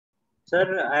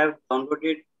Sir, I have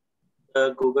downloaded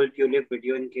the Google Tulip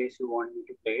video in case you want me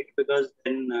to play it, because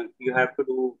then you have to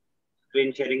do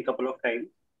screen sharing couple of times.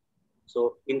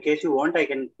 So in case you want, I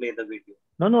can play the video.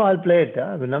 No, I'll play it.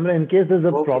 Remember, in case there's a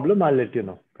Okay. problem, I'll let you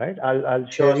know, right? I'll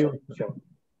Sure, share you. sir. Sure.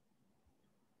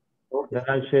 Okay. Then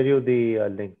I'll share you the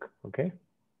link, okay?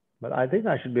 But I think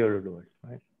I should be able to do it,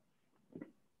 right?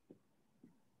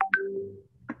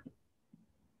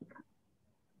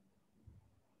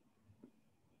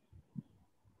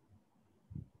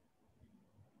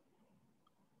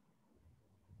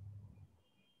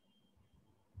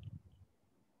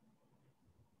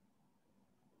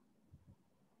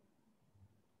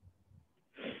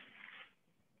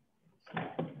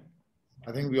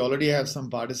 I think we already have some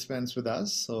participants with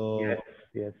us. So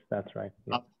yes, that's right.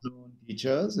 Yeah. Afternoon,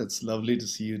 teachers. It's lovely to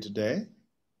see you today.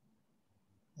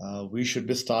 We should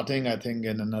be starting, I think,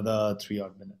 in another 3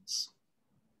 odd minutes.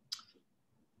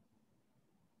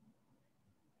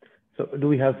 So do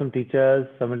we have some teachers,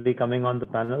 somebody coming on the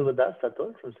panel with us,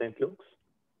 Atul, from St. Luke's?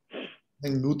 I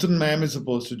think Nutan ma'am is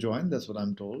supposed to join. That's what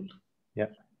I'm told.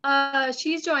 Yeah.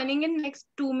 She's joining in next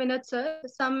 2 minutes, sir.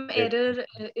 Some error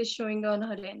is showing on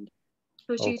her end.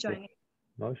 So she's joining.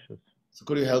 No issues. So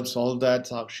could you help solve that,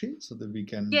 Sakshi, so that we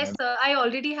can... Yes, sir. I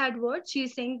already had word.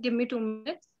 She's saying, give me 2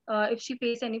 minutes. If she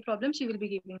face any problem, she will be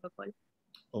giving a call.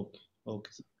 Okay.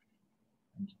 Okay.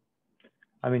 Thank you.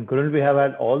 I mean, couldn't we have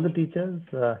had all the teachers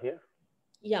here?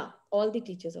 Yeah, all the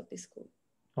teachers of the school.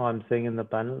 No, I'm saying in the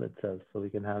panel itself, so we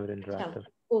can have it interactive.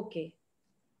 Okay.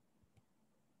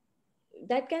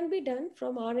 That can be done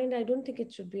from our end. I don't think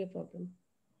it should be a problem.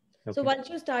 Okay. So once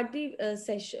you start the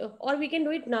session, or we can do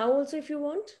it now also if you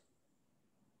want.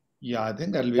 Yeah, I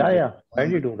think that'll be great. Yeah. Why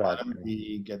do you do that?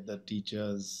 We get the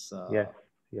teachers. Yes.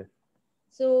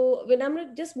 So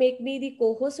Vinamra, just make me the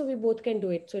co-host so we both can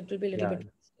do it. So it will be a little bit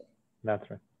faster.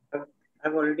 That's right.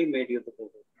 I've already made you the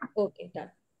co-host. Okay, done.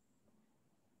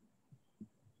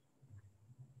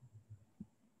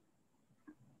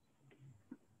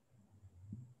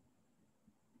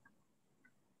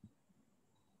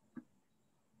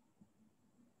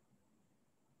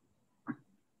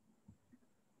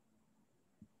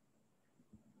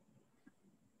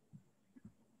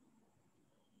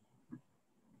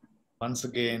 Once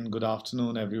again, good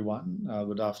afternoon, everyone.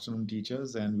 Good afternoon,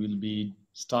 teachers, and we'll be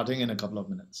starting in a couple of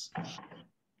minutes.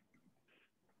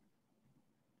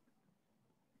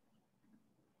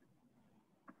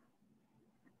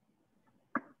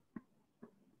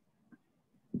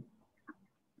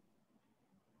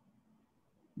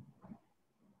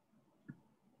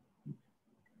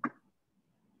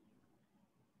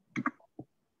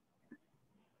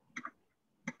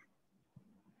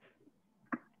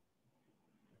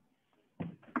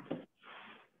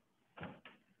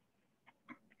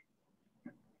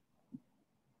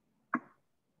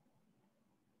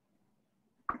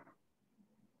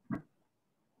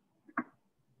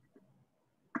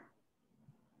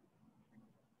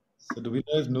 So do we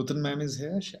know if Nutan ma'am is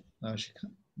here, Shikha?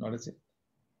 Not as yet.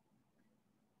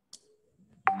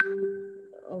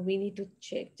 We need to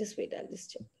check. Just wait, I'll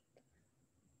just check.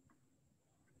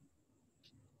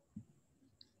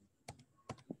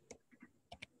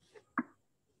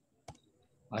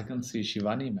 I can see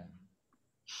Shivani ma'am.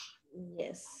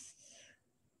 Yes.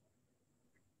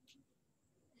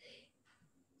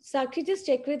 Sakshi, just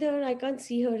check with her. I can't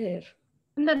see her here.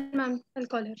 No, ma'am. I'll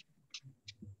call her.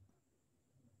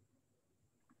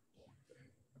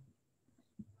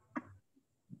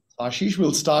 Ashish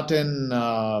will start in,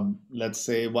 let's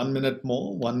say, 1 minute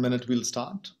more. 1 minute we'll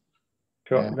start.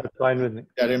 Sure, and that's fine with me.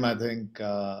 Karim, I think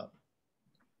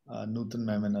Nutan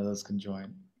ma'am and others can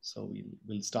join. So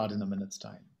we'll start in a minute's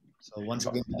time. So once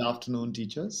again, good afternoon,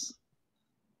 teachers.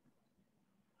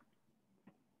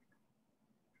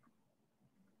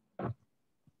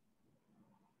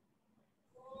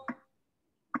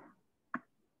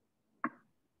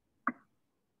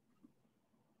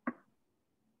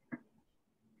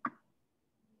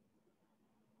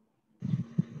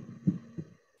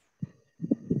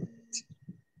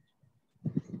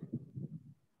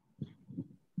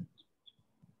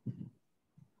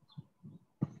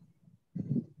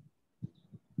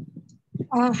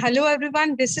 Hello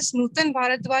everyone, this is Nutan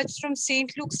Bharadwaj from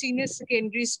St. Luke Senior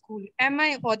Secondary School. Am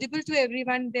I audible to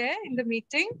everyone there in the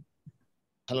meeting?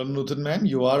 Hello Nutan ma'am,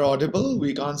 you are audible.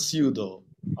 We can't see you though.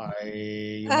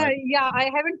 Yeah, I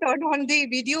haven't turned on the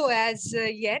video as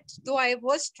yet, though I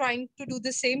was trying to do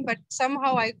the same, but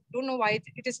somehow I don't know why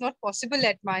it is not possible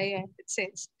at my end, it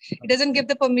says. It doesn't give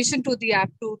the permission to the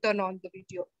app to turn on the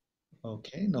video.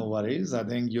 Okay, no worries. I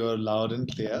think you're loud and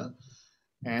clear.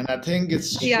 And I think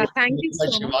it's thank you by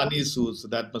so much. Shivani Sood, so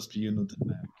that must be you, Nutan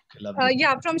ma'am.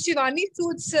 Yeah, from Shivani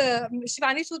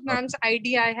Sood ma'am's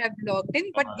ID I have logged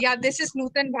in, but yeah, this is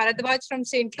Nutan Bharadwaj from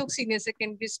St. Luke Senior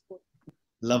Secondary School.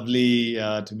 Lovely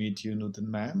to meet you, Nutan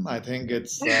ma'am. I think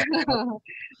it's... Though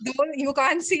you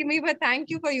can't see me, but thank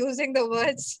you for using the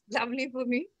words. Lovely for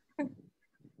me.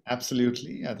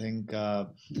 Absolutely. I think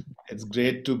it's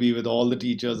great to be with all the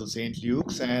teachers of St.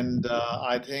 Luke's. And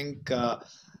I think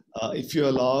if you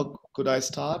allow, could I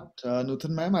start,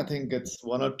 Nutan ma'am? I think it's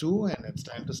 1 or 2 and it's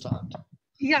time to start.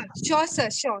 Yeah, sure, sir.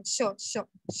 Sure.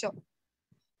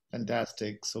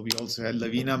 Fantastic. So we also had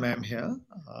Lavina ma'am here.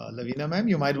 Lavina ma'am,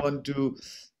 you might want to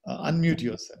unmute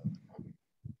yourself.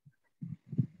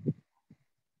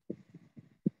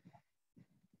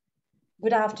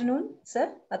 Good afternoon,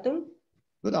 sir. Atul.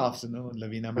 Good afternoon,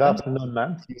 Lavina ma'am. Good afternoon,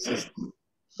 ma'am.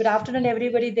 Good afternoon,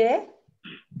 everybody there.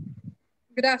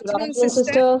 Good afternoon,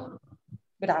 sister.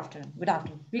 Good afternoon. Good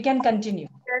afternoon. We can continue.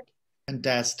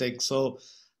 Fantastic. So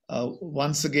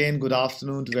once again, good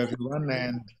afternoon to everyone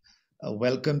and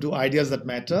welcome to Ideas That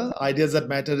Matter. Ideas That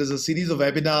Matter is a series of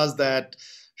webinars that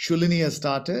Shulini has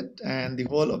started, and the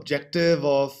whole objective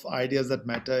of Ideas That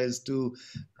Matter is to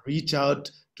reach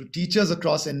out to teachers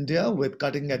across India with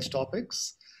cutting-edge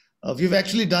topics. We've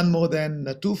actually done more than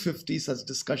 250 such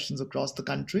discussions across the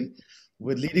country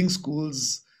with leading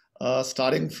schools,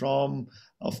 starting from,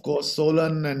 of course,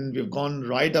 Solan, and we've gone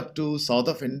right up to south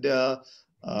of India,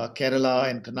 Kerala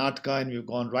and Karnataka, and we've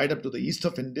gone right up to the east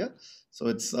of India. So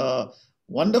it's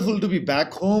wonderful to be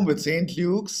back home with St.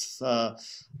 Luke's. I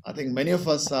think many of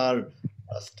us are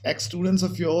ex-students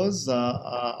of yours.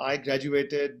 I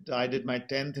graduated, I did my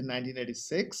 10th in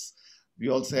 1986. We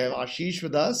also have Ashish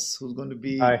with us, who's going to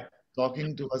be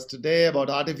talking to us today about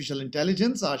artificial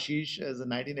intelligence. Ashish is a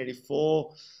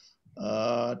 1984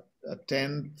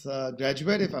 10th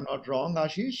graduate, if I'm not wrong,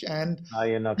 Ashish. And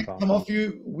you're not wrong. Some of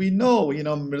you, we know,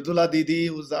 Mridula Didi,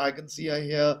 who's, I can see her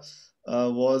here,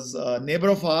 was a neighbor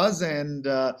of ours, and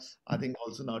I think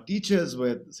also now teaches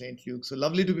with St. Luke's. So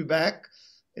lovely to be back.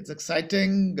 It's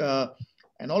exciting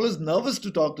and always nervous to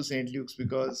talk to St. Luke's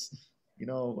because,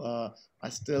 I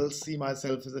still see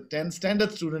myself as a 10th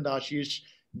standard student, Ashish,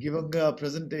 giving a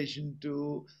presentation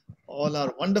to all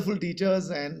our wonderful teachers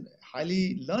and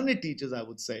highly learned teachers, I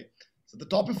would say. So the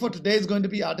topic for today is going to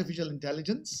be artificial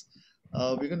intelligence.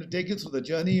 We're going to take you through the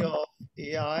journey of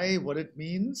AI, what it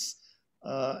means,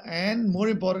 and more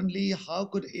importantly, how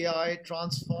could AI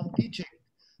transform teaching?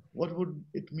 What would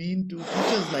it mean to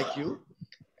teachers like you?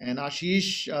 And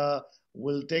Ashish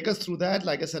will take us through that.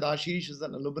 Like I said, Ashish is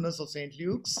an alumnus of St.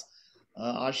 Luke's.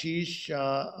 Ashish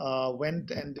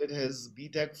went and did his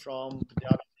BTech from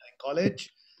Punjab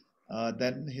College,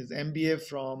 then his MBA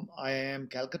from IIM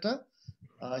Calcutta.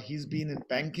 He's been in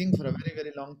banking for a very,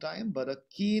 very long time, but a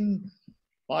keen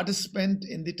participant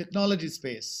in the technology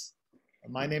space.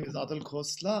 My name is Atul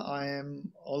Khosla. I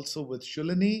am also with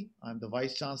Shulini. I'm the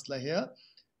Vice Chancellor here.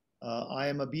 I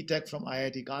am a BTech from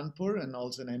IIT Kanpur and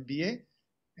also an MBA,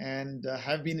 and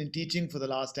have been in teaching for the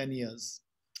last 10 years.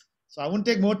 So I won't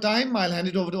take more time. I'll hand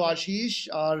it over to Ashish.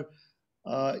 Our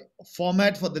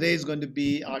format for the day is going to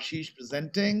be Ashish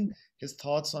presenting his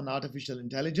thoughts on artificial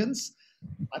intelligence.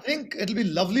 I think it'll be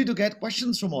lovely to get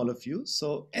questions from all of you.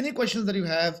 So any questions that you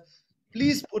have,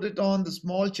 please put it on the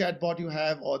small chat bot you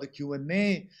have or the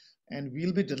Q&A, and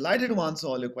we'll be delighted to answer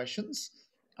all your questions.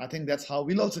 I think that's how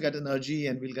we'll also get energy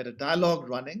and we'll get a dialogue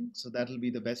running. So that'll be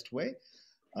the best way.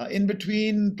 In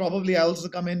between, probably I'll also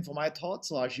come in for my thoughts.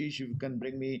 So Ashish, you can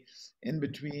bring me in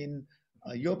between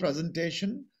your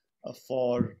presentation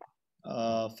for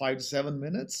 5 to 7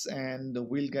 minutes, and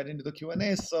we'll get into the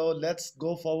Q&A. So let's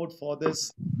go forward for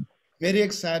this very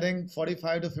exciting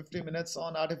 45 to 50 minutes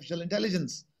on artificial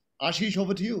intelligence. Ashish,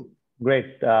 over to you.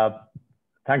 Great.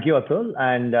 Thank you, Atul.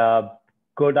 And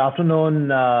good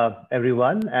afternoon,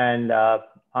 everyone. And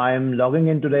I'm logging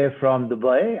in today from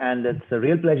Dubai, and it's a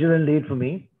real pleasure indeed for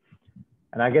me.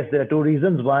 And I guess there are two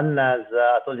reasons. One, as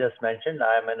Atul just mentioned,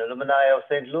 I'm an alumni of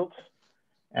St. Luke's.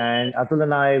 And Atul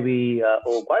and I, we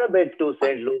owe quite a bit to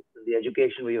St. Luke's and the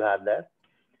education we've had there.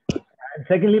 And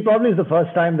secondly, probably it's the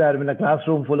first time that I'm in a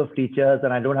classroom full of teachers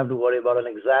and I don't have to worry about an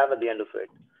exam at the end of it.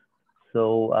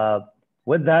 So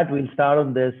with that, we'll start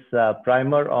on this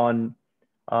primer on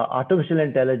artificial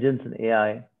intelligence and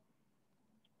AI.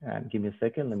 And give me a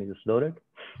second, let me just load it.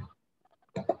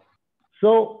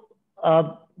 So,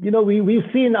 we've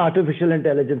seen artificial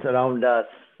intelligence around us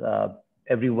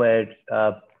everywhere,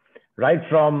 right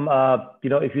from,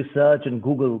 if you search in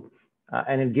Google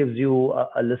and it gives you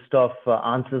a list of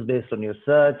answers based on your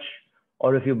search,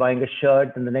 or if you're buying a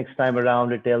shirt and the next time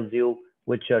around it tells you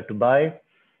which shirt to buy.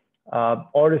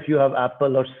 Or if you have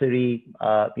Apple or Siri,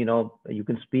 you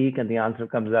can speak and the answer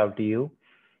comes out to you.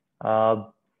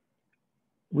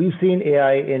 We've seen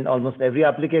AI in almost every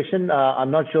application.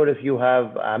 I'm not sure if you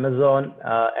have Amazon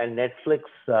and Netflix,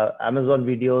 Amazon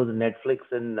videos and Netflix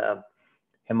in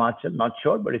Himachal, not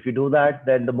sure. But if you do that,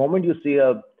 then the moment you see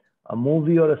a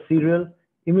movie or a serial,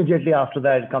 immediately after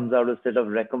that, it comes out a set of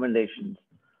recommendations.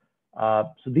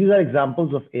 So these are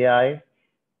examples of AI.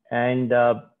 And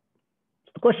the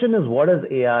question is, what is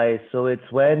AI? So it's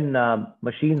when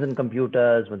machines and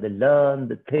computers, when they learn,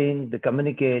 they think, they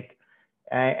communicate,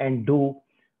 and do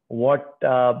what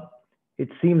it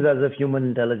seems as if human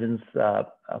intelligence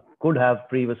could have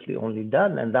previously only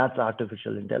done, and that's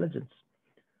artificial intelligence.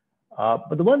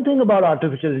 But the one thing about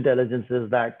artificial intelligence is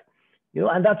that,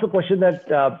 and that's a question that,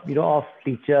 of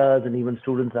teachers and even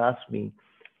students ask me,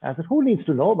 I said, who needs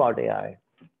to know about AI?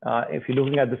 If you're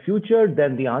looking at the future,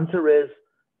 then the answer is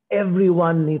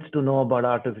everyone needs to know about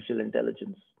artificial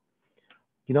intelligence.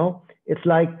 It's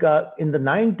like in the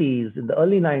 90s, in the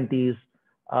early 90s,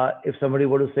 if somebody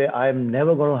were to say, I'm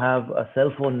never going to have a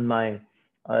cell phone in my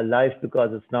life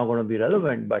because it's not going to be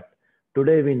relevant. But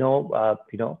today we know, a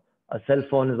cell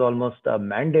phone is almost a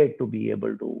mandate to be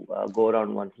able to go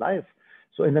around one's life.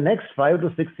 So in the next 5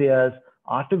 to 6 years,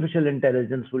 artificial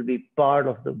intelligence will be part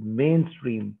of the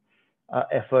mainstream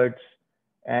efforts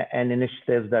and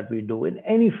initiatives that we do in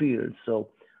any field. So,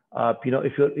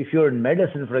 if you're in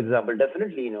medicine, for example,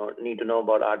 definitely need to know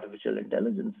about artificial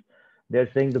intelligence. They're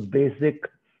saying the basic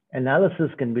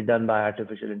analysis can be done by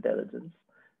artificial intelligence.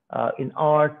 In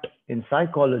art, in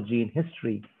psychology, in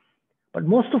history, but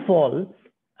most of all,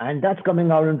 and that's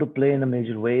coming out into play in a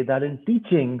major way, that in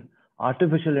teaching,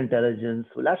 artificial intelligence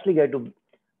will actually get to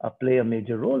play a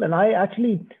major role. And I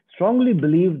actually strongly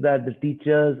believe that the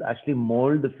teachers actually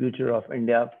mold the future of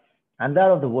India and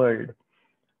that of the world.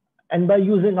 And by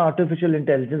using artificial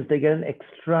intelligence, they get an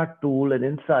extra tool and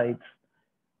insights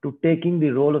to taking the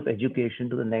role of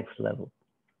education to the next level.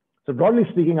 So broadly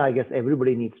speaking, I guess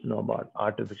everybody needs to know about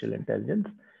artificial intelligence.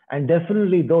 And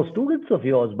definitely those students of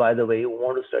yours, by the way, who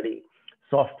want to study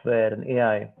software and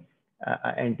AI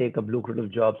and take up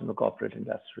lucrative jobs in the corporate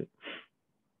industry.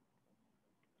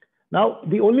 Now,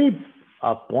 the only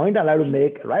point I'd like to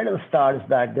make right at the start is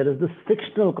that there is this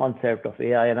fictional concept of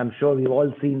AI, and I'm sure we've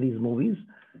all seen these movies.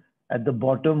 At the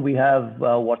bottom, we have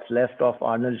what's left of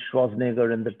Arnold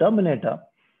Schwarzenegger in The Terminator.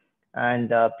 And,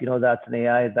 that's an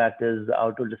AI that is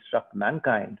out to destruct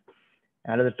mankind.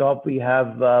 And at the top, we have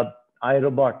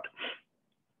iRobot,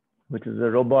 which is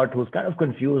a robot who's kind of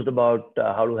confused about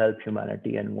how to help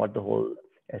humanity and what the whole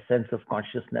essence of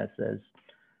consciousness is.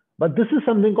 But this is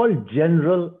something called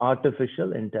general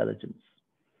artificial intelligence.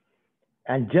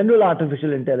 And general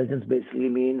artificial intelligence basically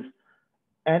means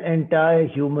an entire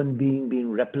human being being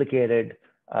replicated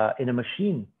in a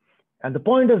machine. And the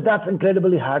point is that's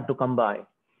incredibly hard to come by.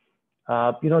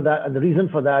 And the reason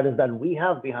for that is that we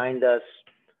have behind us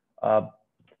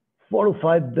 4 to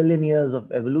 5 billion years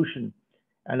of evolution,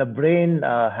 and a brain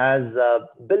has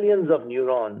billions of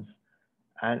neurons,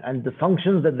 and the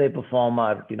functions that they perform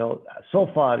are, so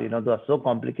far, they are so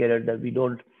complicated that we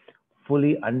don't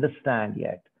fully understand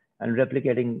yet, and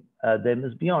replicating them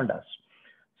is beyond us.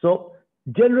 So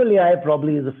generally, AI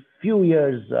probably is a few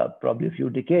years, probably a few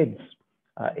decades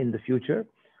in the future.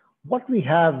 What we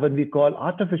have when we call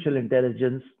artificial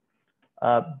intelligence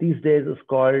these days is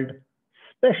called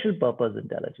special purpose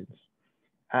intelligence.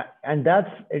 And that's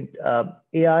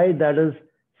AI that is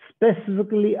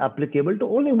specifically applicable to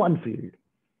only one field.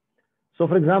 So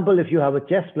for example, if you have a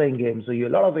chess playing game, so you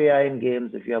have a lot of AI in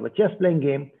games, if you have a chess playing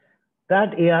game,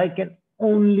 that AI can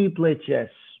only play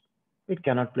chess. It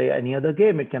cannot play any other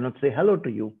game. It cannot say hello to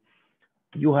you.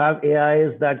 You have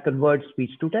AIs that convert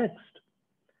speech to text.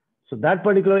 So that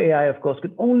particular AI, of course,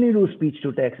 can only do speech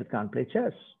to text. It can't play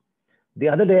chess. The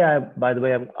other day, by the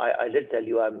way, I did tell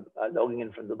you I'm logging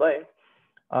in from Dubai.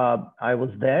 I was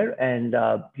there, and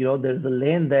there's a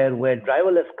lane there where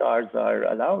driverless cars are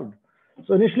allowed.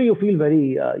 So initially, you feel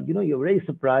very, you're very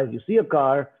surprised. You see a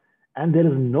car, and there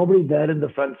is nobody there in the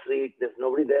front seat. There's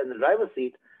nobody there in the driver's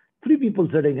seat. 3 people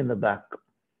sitting in the back,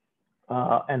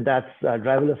 and that's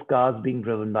driverless cars being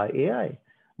driven by AI.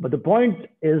 But the point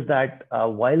is that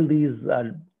while the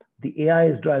AI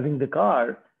is driving the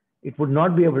car, it would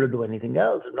not be able to do anything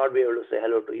else. It would not be able to say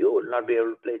hello to you. It would not be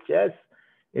able to play chess.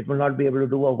 It will not be able to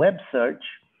do a web search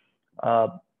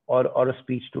or a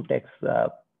speech-to-text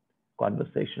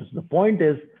conversation. So the point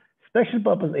is, special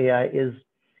purpose AI is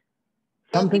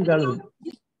something that is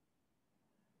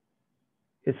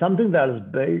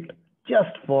built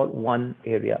just for one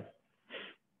area.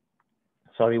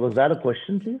 Sorry, was that a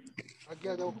question, please?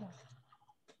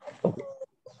 Okay.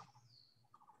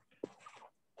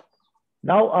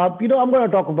 Now, I'm going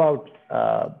to talk about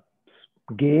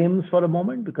games for a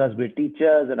moment because we're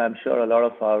teachers and I'm sure a lot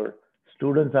of our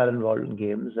students are involved in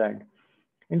games. And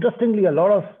interestingly, a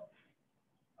lot of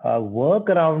work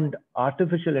around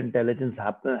artificial intelligence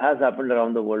has happened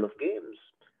around the world of games.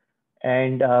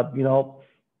 And,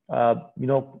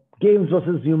 games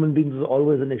versus human beings is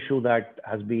always an issue that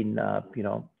has been,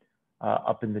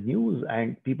 up in the news.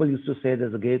 And people used to say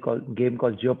there's a game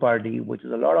called Jeopardy, which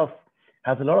is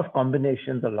has a lot of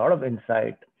combinations, a lot of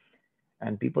insight.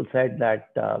 And people said that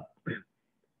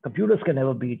computers can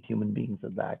never beat human beings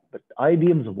at that. But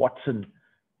IBM's Watson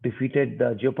defeated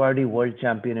the Jeopardy world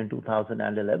champion in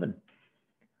 2011.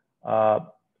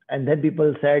 And then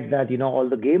people said that, all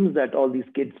the games that all these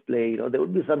kids play, there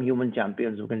would be some human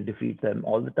champions who can defeat them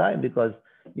all the time because,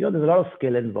 there's a lot of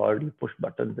skill involved. You push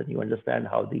buttons and you understand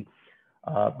how the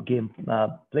game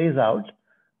plays out.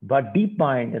 But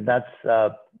DeepMind, and that's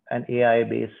an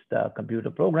AI-based computer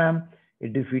program,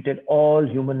 it defeated all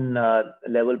human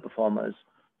level performers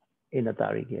in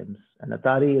Atari games. And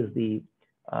Atari is the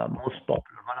one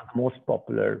of the most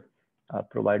popular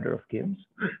provider of games.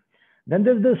 Then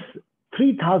there's this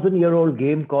 3,000-year-old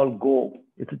game called Go.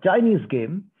 It's a Chinese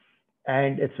game,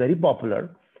 and it's very popular.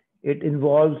 It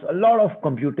involves a lot of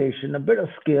computation, a bit of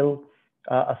skill,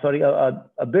 a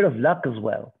bit of luck as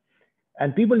well.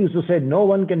 And people used to say no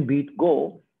one can beat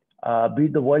Go,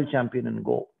 beat the world champion in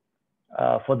Go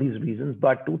for these reasons.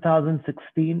 But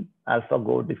 2016,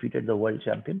 AlphaGo defeated the world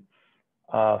champion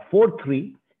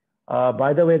 4-3.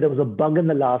 By the way, there was a bug in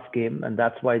the last game, and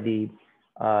that's why the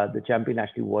champion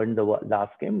actually won the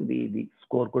last game. The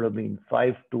score could have been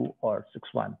 5-2 or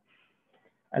 6-1.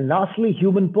 And lastly,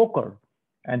 human poker.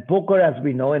 And poker, as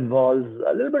we know, involves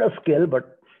a little bit of skill,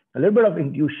 but a little bit of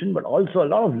intuition, but also a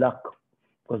lot of luck.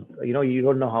 Because you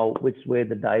don't know which way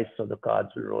the dice or the cards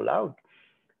will roll out.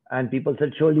 And people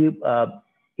said, surely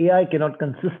AI cannot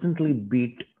consistently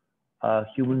beat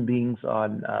human beings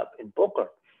in poker.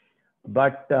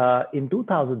 But in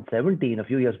 2017, a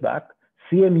few years back,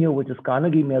 CMU, which is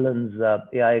Carnegie Mellon's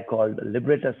AI called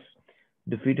Libretus,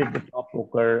 defeated the top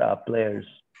poker players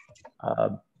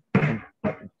in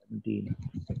 2017.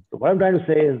 So what I'm trying to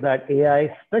say is that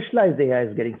specialized AI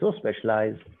is getting so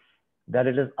specialized that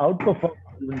it has outperformed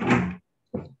human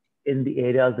beings in the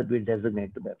areas that we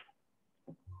designate to them.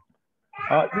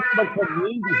 But for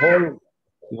me, the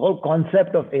whole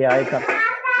concept of AI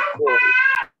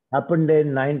happened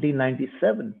in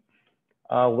 1997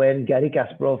 when Garry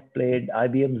Kasparov played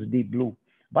IBM's Deep Blue.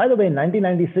 By the way, in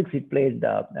 1996, he played,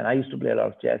 and I used to play a lot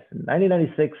of chess. In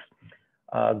 1996,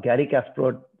 Garry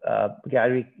Kasparov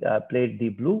played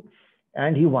Deep Blue,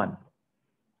 and he won.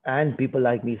 And people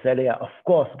like me said, yeah, of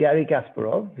course, Garry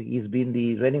Kasparov, he's been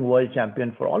the reigning world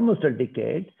champion for almost a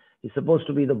decade. He's supposed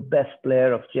to be the best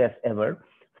player of chess ever.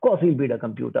 Of course, he'll beat a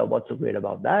computer. What's so great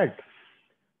about that?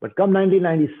 But come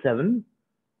 1997,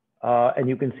 and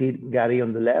you can see Garry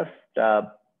on the left,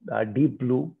 Deep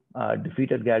Blue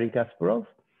defeated Garry Kasparov.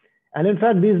 And in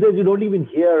fact, these days, you don't even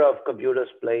hear of computers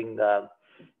playing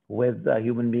with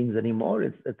human beings anymore.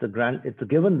 It's a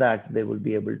given that they will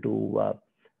be able to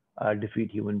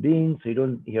defeat human beings. So you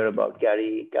don't hear about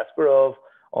Garry Kasparov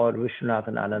or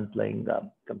Viswanathan Anand playing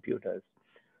computers.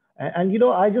 And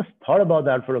I just thought about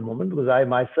that for a moment because I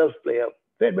myself play a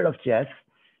fair bit of chess.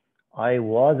 I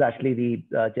was actually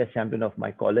the chess champion of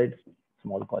my college,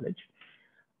 small college.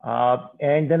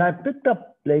 And then I picked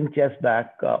up playing chess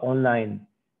back online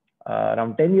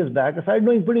around 10 years back. I started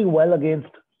doing pretty well against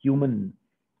human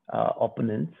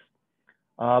opponents.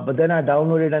 But then I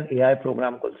downloaded an AI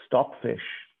program called Stockfish.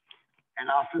 And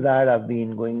after that, I've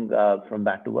been going from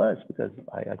bad to worse because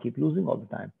I keep losing all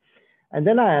the time. And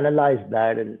then I analyzed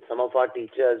that, and some of our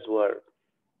teachers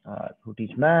who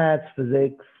teach maths,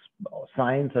 physics, or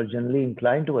science, are generally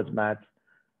inclined towards maths,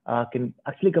 can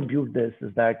actually compute this,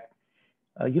 is that,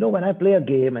 when I play a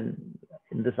game and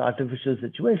in this artificial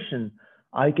situation,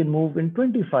 I can move in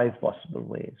 25 possible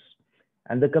ways.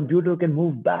 And the computer can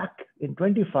move back in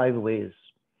 25 ways.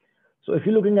 So if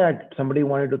you're looking at somebody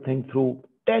wanted to think through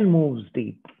 10 moves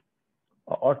deep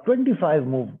or 25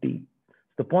 moves deep,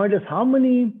 the point is how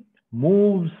many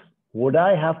moves would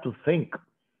I have to think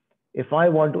if I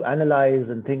want to analyze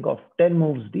and think of 10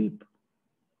 moves deep?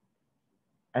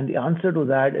 And the answer to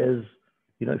that is,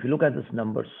 if you look at this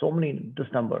number,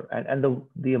 and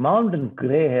the amount in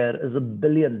gray here is 1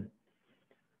 billion.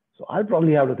 So I'll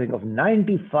probably have to think of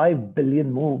 95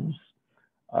 billion moves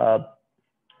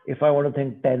if I want to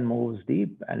think 10 moves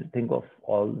deep and think of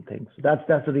all the things. So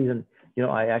that's the reason,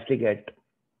 I actually get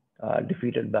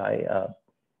defeated by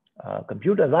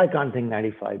computers. I can't think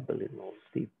 95 billion moves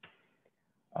deep.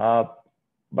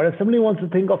 But if somebody wants to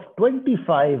think of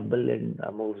 25 billion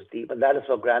moves deep, and that is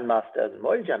for grandmasters and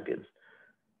world champions,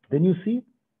 then you see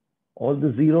all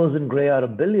the zeros in gray are a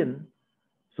billion.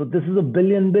 So this is a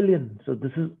billion. So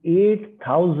this is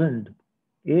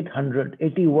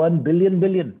 8,881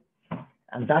 billion.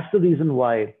 And that's the reason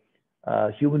why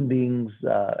human beings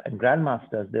and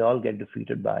grandmasters, they all get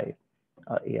defeated by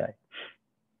AI.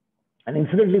 And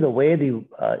incidentally, the way the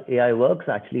AI works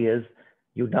actually is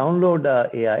you download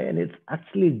AI and it's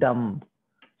actually dumb.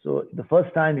 So the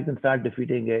first time you can start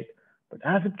defeating it, but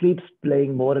as it keeps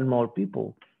playing more and more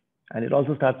people, and it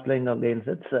also starts playing against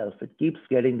itself, it keeps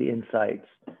getting the insights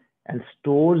and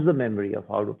stores the memory of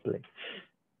how to play.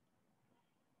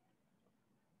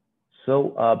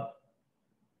 So,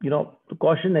 the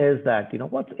caution is that,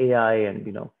 what's AI?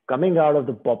 And, coming out of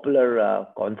the popular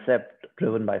concept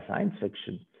driven by science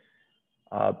fiction,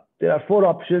 there are 4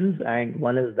 options. And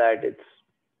one is that it's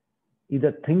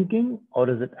either thinking or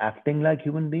is it acting like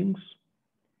human beings?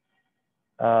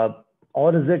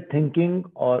 Or is it thinking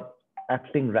or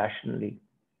acting rationally?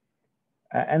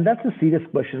 And that's a serious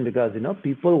question because,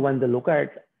 people, when they look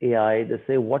at AI, they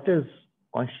say, what is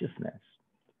consciousness?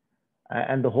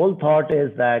 And the whole thought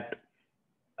is that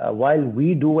while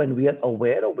we do and we are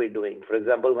aware of what we're doing, for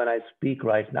example, when I speak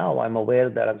right now, I'm aware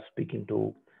that I'm speaking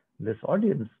to this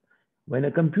audience. When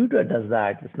a computer does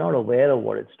that, it's not aware of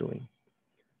what it's doing.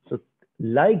 So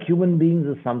like human beings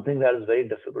is something that is very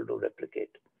difficult to replicate.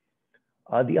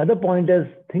 The other point is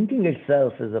thinking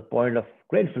itself is a point of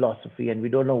great philosophy, and we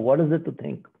don't know what is it to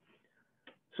think.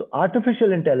 So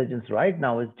artificial intelligence right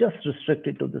now is just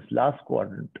restricted to this last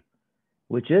quadrant,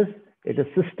 which is it is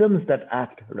systems that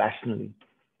act rationally.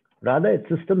 Rather, it's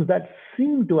systems that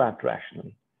seem to act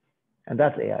rationally. And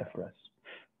that's AI for us.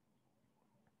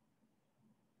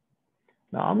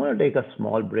 Now I'm going to take a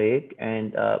small break,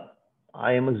 and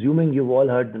I am assuming you've all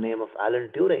heard the name of Alan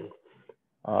Turing.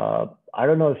 I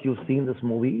don't know if you've seen this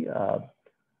movie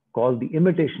called The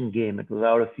Imitation Game. It was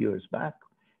out a few years back.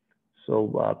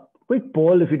 So quick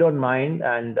poll, if you don't mind,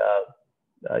 and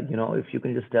if you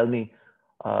can just tell me,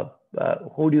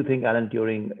 who do you think Alan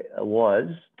Turing was?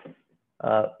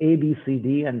 A, B, C,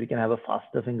 D, and we can have a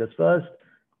faster fingers first.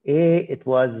 A, it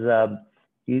was,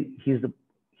 he's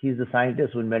the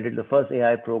scientist who invented the first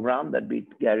AI program that beat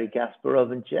Garry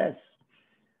Kasparov in chess.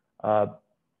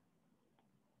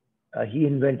 He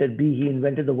invented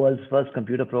the world's first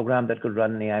computer program that could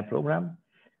run an AI program.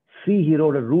 C, he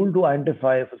wrote a rule to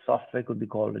identify if a software could be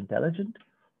called intelligent.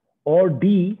 Or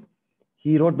D,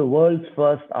 he wrote the world's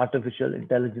first artificial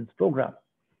intelligence program.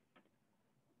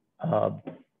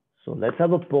 So let's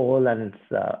have a poll, and it's,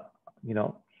 to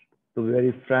be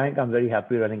very frank, I'm very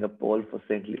happy running a poll for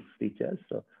St. Luke's teachers.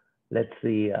 So let's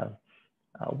see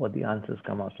what the answers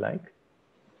come out like.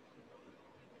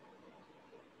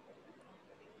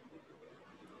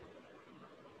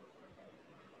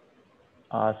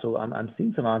 So I'm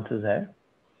seeing some answers here.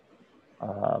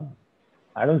 I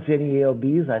don't see any A or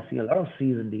Bs. I see a lot of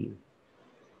C's and D's.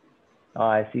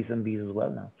 I see some B's as well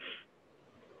now.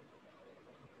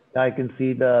 I can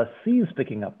see the C's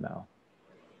picking up now.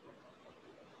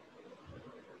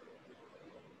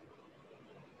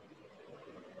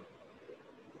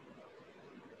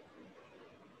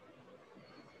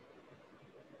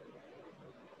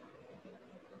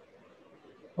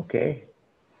 Okay.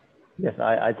 Yes,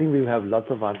 I think we have lots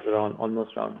of answers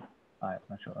almost around, I'm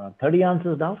not sure, around 30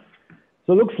 answers now.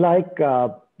 So it looks like,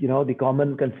 the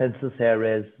common consensus here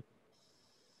is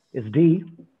D,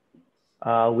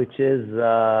 which is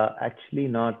actually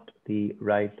not the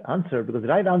right answer, because the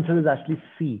right answer is actually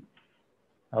C,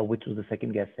 which was the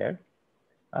second guess here.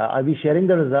 Are we sharing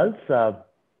the results?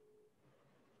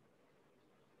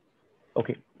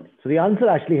 Okay, so the answer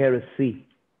actually here is C.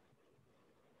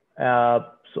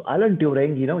 So Alan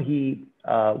Turing, he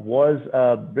was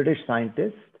a British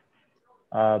scientist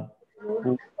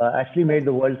who actually made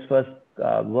the world's first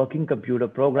working computer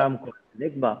program called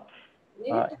Enigma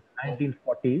in the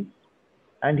 1940s.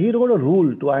 And he wrote a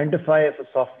rule to identify if a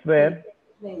software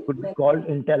could be called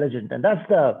intelligent. And that's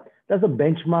the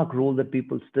benchmark rule that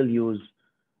people still use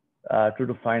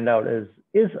to find out is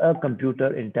a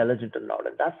computer intelligent or not?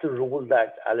 And that's the rule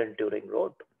that Alan Turing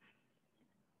wrote.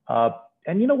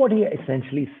 And you know what he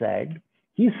essentially said?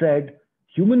 He said,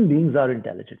 human beings are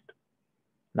intelligent.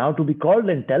 Now, to be called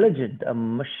intelligent, a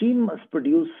machine must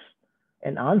produce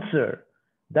an answer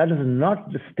that is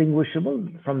not distinguishable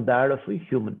from that of a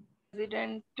human.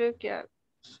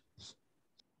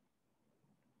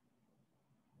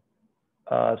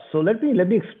 So let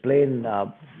me explain,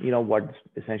 what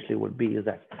essentially would be is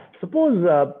that suppose,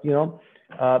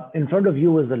 in front of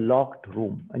you is a locked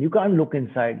room and you can't look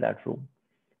inside that room.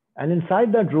 And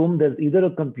inside that room, there's either a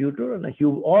computer and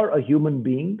or a human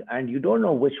being, and you don't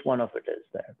know which one of it is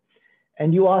there.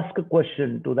 And you ask a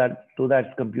question to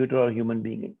that computer or human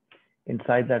being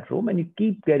inside that room, and you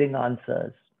keep getting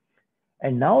answers.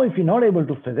 And now if you're not able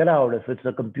to figure out if it's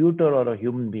a computer or a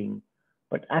human being,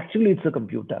 but actually it's a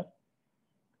computer,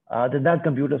 then that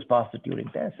computer's passed the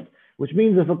Turing test, which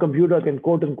means if a computer can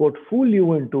quote unquote fool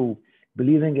you into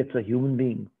believing it's a human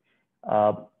being,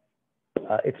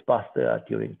 it's passed the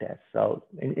Turing test. So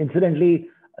incidentally,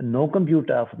 no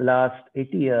computer for the last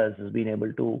 80 years has been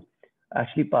able to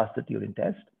actually pass the Turing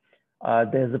test.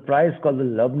 There's a prize called the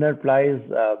Loebner Prize.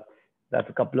 That's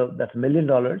 $1 million.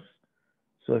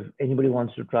 So if anybody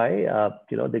wants to try,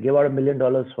 they give out $1 million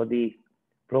for the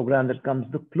program that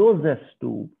comes the closest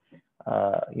to,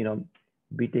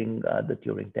 beating the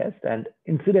Turing test. And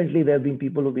incidentally, there have been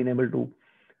people who've been able to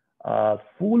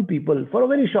fool people for a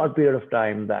very short period of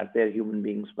time that they're human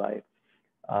beings by,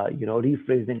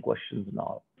 rephrasing questions and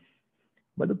all.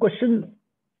 But the question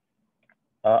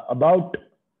about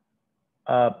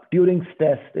Turing's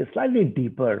test is slightly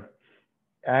deeper.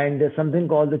 And there's something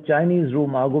called the Chinese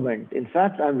room argument. In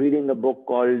fact, I'm reading a book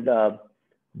called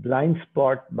Blind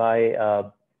Spot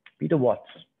by Peter Watts.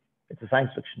 It's a science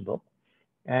fiction book.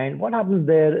 And what happens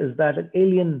there is that an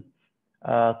alien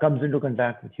comes into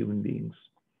contact with human beings.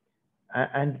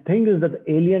 And the thing is that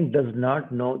the alien does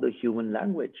not know the human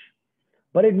language,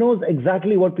 but it knows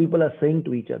exactly what people are saying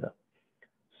to each other.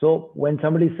 So when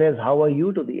somebody says, "How are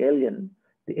you?" to the alien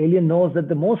knows that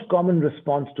the most common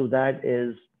response to that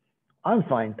is, "I'm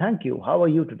fine, thank you. How are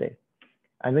you today?"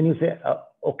 And when you say,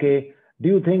 "Okay, do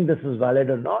you think this is valid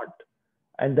or not?"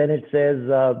 And then it says,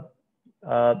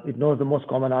 it knows the most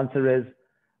common answer is,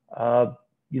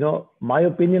 my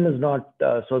opinion is not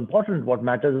so important. What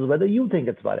matters is whether you think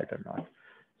it's valid or not.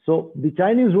 So the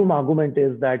Chinese room argument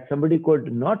is that somebody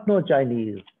could not know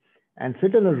Chinese and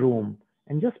sit in a room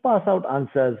and just pass out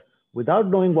answers without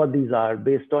knowing what these are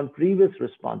based on previous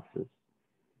responses.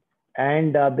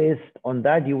 And based on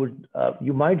that,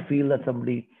 you might feel that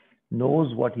somebody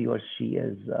knows what he or she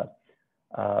is,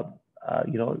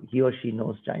 he or she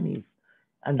knows Chinese.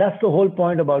 And that's the whole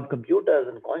point about computers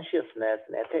and consciousness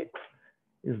and ethics,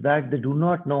 is that they do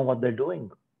not know what they're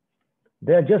doing.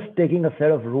 They're just taking a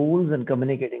set of rules and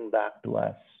communicating back to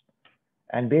us.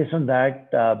 And based on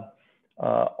that,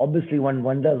 obviously one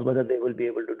wonders whether they will be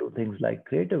able to do things like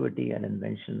creativity and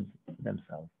inventions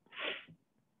themselves.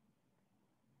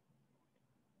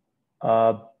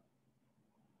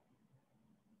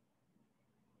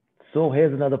 So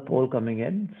here's another poll coming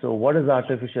in. So what is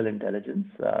artificial intelligence?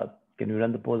 Can you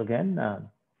run the poll again,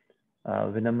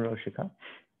 Vinamra or Shikha?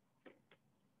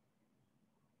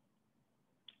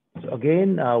 So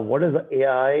again, what is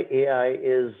AI? AI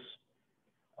is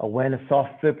when a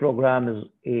software program is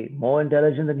A, more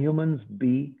intelligent than humans,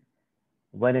 B,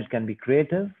 when it can be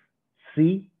creative,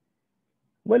 C,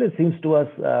 well, it seems to us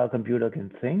a computer can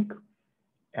think,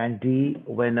 and D,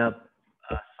 when a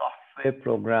software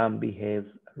program behaves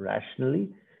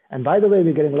rationally. And by the way,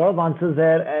 we're getting a lot of answers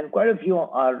there, and quite a few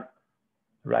are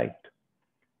right.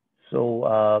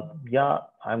 So yeah,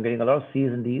 I'm getting a lot of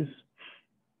C's and D's.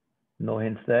 No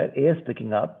hints there. A is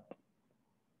picking up.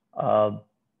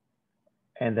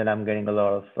 And then I'm getting a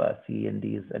lot of C and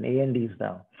D's and A and D's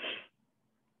now.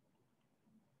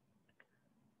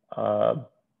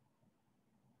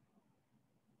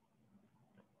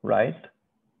 Right.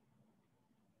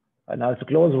 Now it's a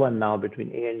close one now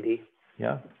between A and D.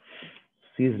 Yeah.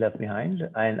 C is left behind.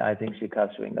 And I think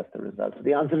Shikha is showing us the results.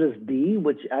 The answer is D,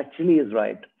 which actually is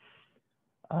right.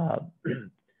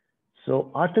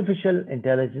 So artificial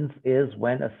intelligence is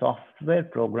when a software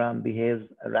program behaves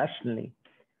rationally.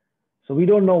 So we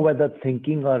don't know whether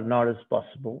thinking or not is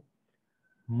possible.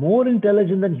 More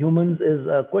intelligent than humans is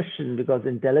a question, because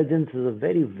intelligence is a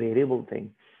very variable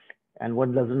thing, and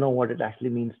one doesn't know what it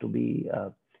actually means to be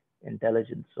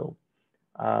intelligent. So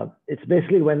it's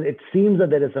basically when it seems that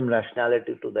there is some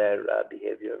rationality to their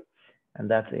behavior, and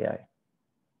that's AI.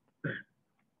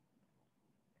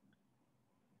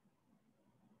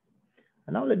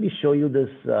 And now let me show you this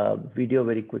video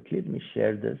very quickly. Let me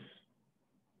share this.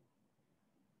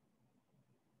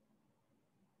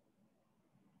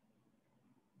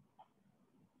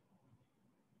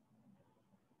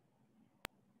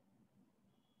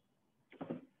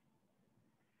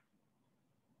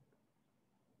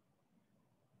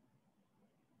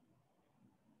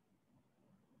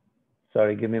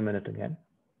 Sorry, give me a minute again.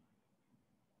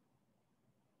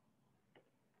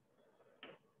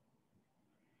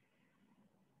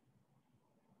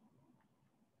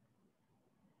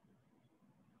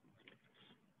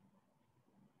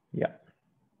 Yeah.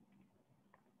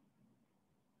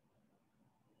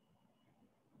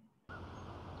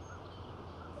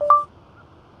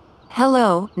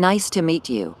 Hello, nice to meet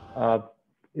you.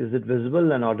 Is it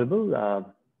visible and audible?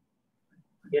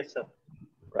 Yes, sir.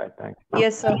 Right, thanks.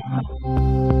 Yes, sir.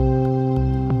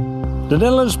 The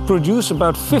Netherlands produce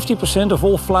about 50% of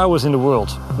all flowers in the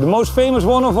world. The most famous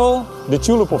one of all, the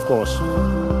tulip, of course.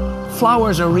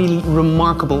 Flowers are really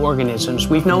remarkable organisms.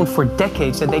 We've known for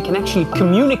decades that they can actually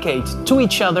communicate to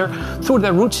each other through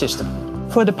their root system.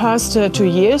 For the past 2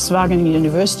 years, Wageningen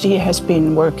University has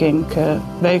been working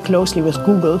very closely with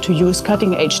Google to use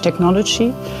cutting-edge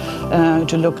technology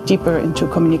to look deeper into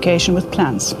communication with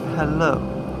plants. Hello.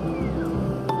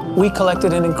 We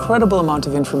collected an incredible amount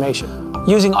of information.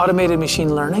 Using automated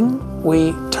machine learning,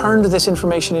 we turned this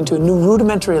information into a new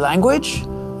rudimentary language,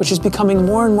 which is becoming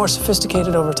more and more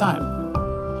sophisticated over time.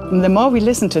 The more we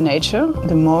listen to nature,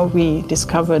 the more we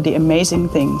discover the amazing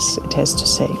things it has to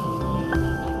say.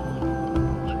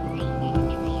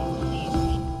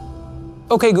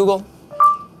 Okay, Google,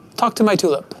 talk to my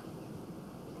tulip.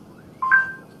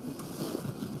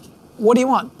 What do you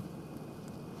want?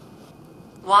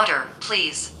 Water,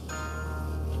 please.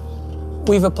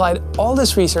 We've applied all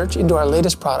this research into our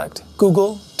latest product,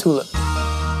 Google Tulip.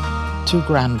 2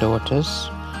 granddaughters,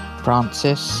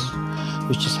 Frances,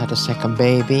 who's just had a second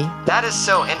baby. That is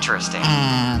so interesting.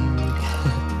 And...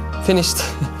 Finished.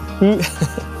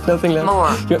 Nothing left.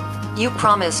 More. You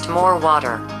promised more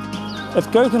water. At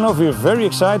Keukenhof, we are very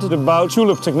excited about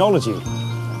tulip technology.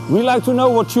 We like to know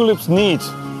what tulips need,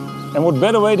 and what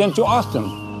better way than to ask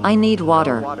them. I need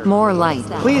water, more light.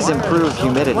 Please improve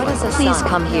humidity. What is a Please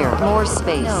come here. More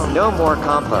space. No more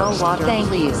compost. No water. Thank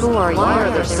you. Who are you? Why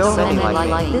are there so many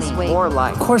like this way? More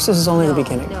light. Of course, this is only the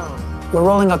beginning. We're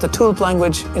rolling out the tulip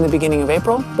language in the beginning of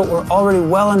April, but we're already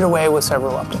well underway with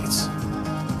several updates.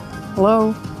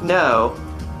 Hello? No.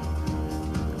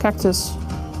 Cactus.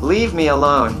 Leave me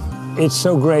alone. It's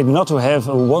so great not to have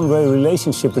a one-way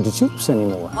relationship with the tulips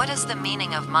anymore. What is the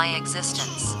meaning of my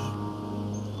existence?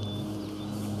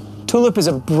 Tulip is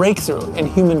a breakthrough in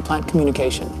human-plant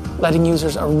communication, letting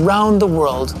users around the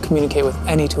world communicate with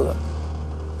any tulip.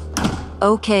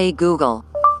 Okay, Google.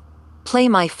 Play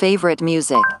my favorite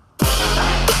music.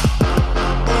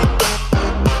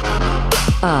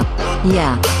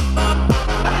 Yeah.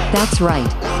 That's right.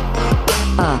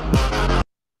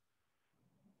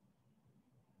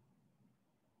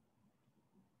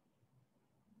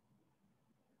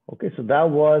 Okay, so that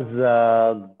was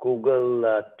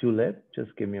Google Tulip.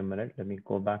 Just give me a minute. Let me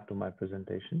go back to my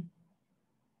presentation.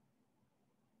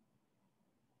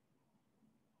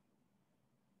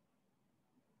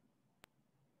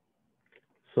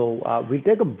 So we'll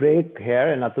take a break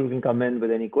here and Atul can come in with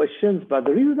any questions. But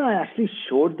the reason I actually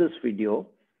showed this video,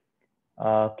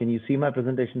 can you see my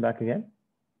presentation back again?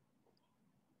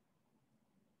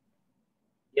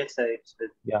 Yes, sir.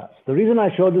 Yeah, so the reason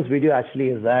I showed this video actually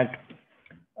is that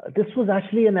this was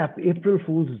actually an April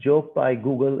Fool's joke by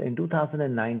Google in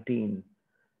 2019.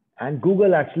 And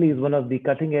Google actually is one of the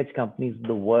cutting edge companies in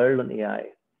the world on AI.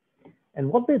 And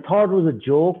what they thought was a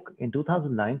joke in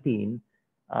 2019,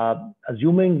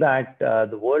 assuming that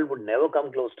the world would never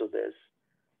come close to this.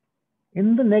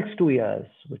 In the next 2 years,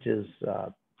 which is,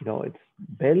 it's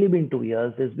barely been 2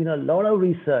 years, there's been a lot of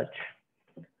research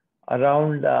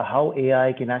around how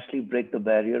AI can actually break the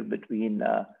barrier between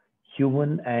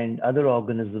human and other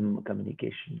organism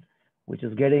communication, which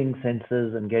is getting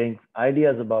senses and getting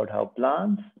ideas about how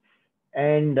plants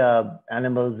and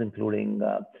animals, including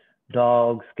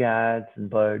dogs, cats, and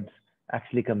birds,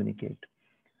 actually communicate.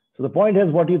 So the point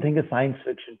is, what do you think is science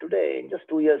fiction today? In just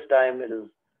 2 years' time, it is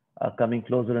coming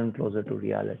closer and closer to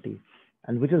reality,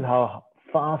 and which is how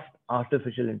fast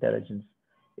artificial intelligence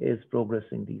is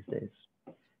progressing these days.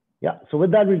 Yeah, so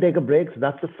with that, we'll take a break. So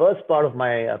that's the first part of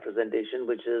my presentation,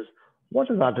 which is what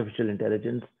is artificial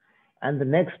intelligence? And the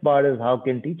next part is how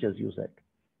can teachers use it?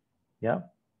 Yeah.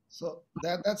 So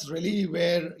that's really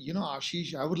where,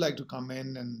 Ashish, I would like to come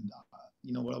in and,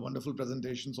 what a wonderful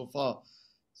presentation so far.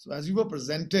 So as you were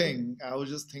presenting, I was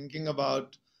just thinking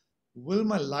about, will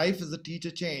my life as a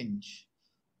teacher change?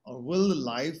 Or will the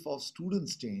life of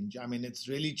students change? I mean, it's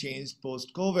really changed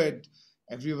post-COVID.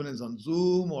 Everyone is on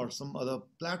Zoom or some other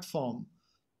platform.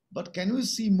 But can we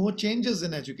see more changes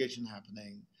in education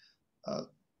happening?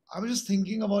 I was just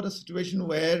thinking about a situation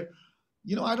where,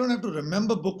 I don't have to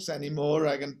remember books anymore.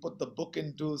 I can put the book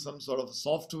into some sort of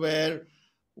software,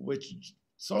 which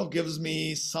sort of gives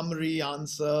me summary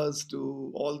answers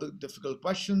to all the difficult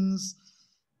questions.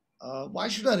 Why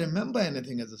should I remember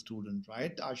anything as a student,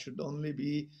 right? I should only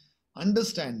be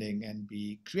understanding and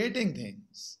be creating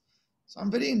things. So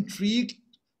I'm very intrigued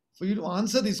for you to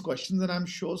answer these questions, and I'm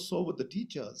sure so with the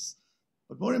teachers.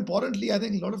 But more importantly, I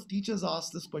think a lot of teachers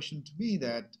ask this question to me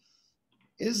that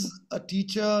is a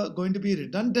teacher going to be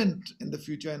redundant in the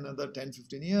future in another 10,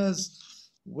 15 years?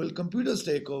 Will computers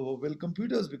take over? Will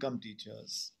computers become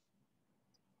teachers?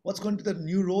 What's going to be the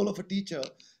new role of a teacher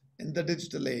in the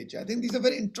digital age? I think these are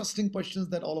very interesting questions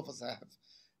that all of us have.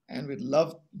 And we'd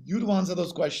love you to answer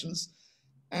those questions.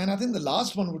 And I think the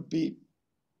last one would be,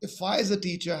 if I as a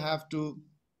teacher have to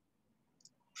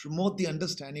promote the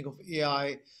understanding of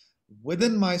AI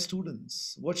within my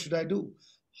students, what should I do?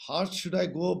 How should I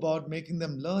go about making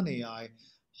them learn AI?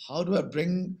 How do I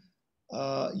bring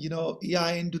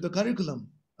AI into the curriculum,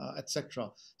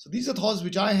 etc.? So these are thoughts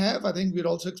which I have. I think we're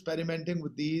also experimenting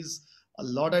with these a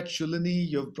lot at Shulini.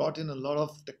 You've brought in a lot of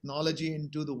technology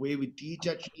into the way we teach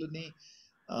at Shulini.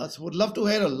 So would love to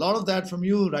hear a lot of that from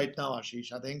you right now,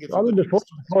 Ashish. I think if you could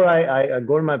before I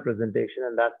go to my presentation,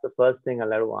 and that's the first thing I'll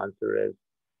let you answer is,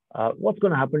 what's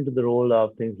going to happen to the role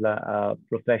of things like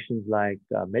professions like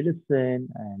medicine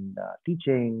and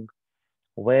teaching,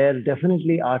 where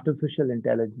definitely artificial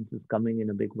intelligence is coming in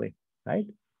a big way, right?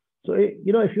 So, if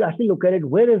you actually look at it,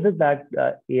 where is it that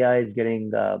AI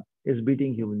is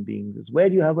beating human beings? Is where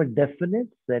you have a definite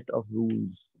set of rules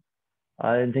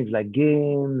in things like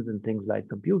games and things like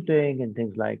computing and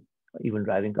things like even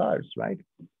driving cars, right?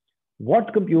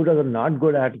 What computers are not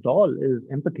good at all is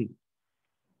empathy.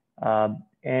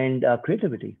 And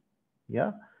creativity,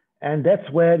 yeah. And that's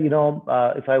where,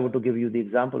 if I were to give you the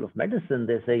example of medicine,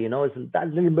 they say, it's that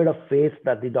little bit of faith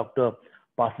that the doctor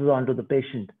passes on to the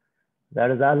patient that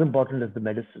is as important as the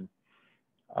medicine.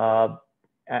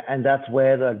 And that's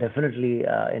where definitely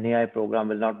an AI program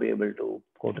will not be able to,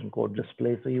 quote unquote,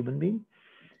 displace a human being.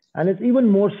 And it's even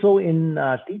more so in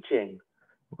teaching,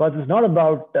 because it's not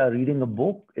about reading a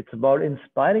book, it's about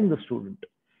inspiring the student.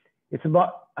 It's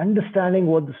about understanding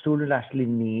what the student actually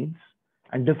needs,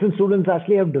 and different students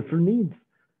actually have different needs,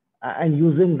 and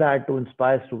using that to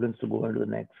inspire students to go into the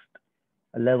next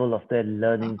level of their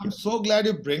learning. I'm so glad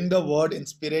you bring the word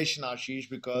inspiration, Ashish,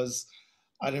 because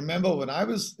I remember when I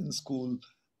was in school,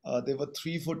 there were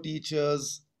 3-4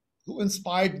 teachers who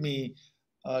inspired me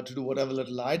to do whatever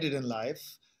little I did in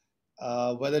life,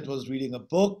 whether it was reading a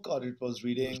book or it was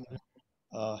reading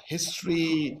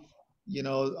history.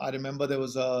 I remember there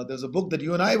was a book that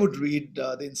you and I would read,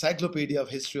 the Encyclopedia of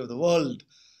History of the World,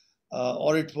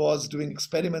 or it was doing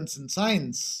experiments in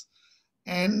science.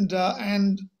 And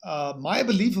my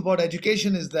belief about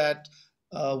education is that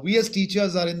we as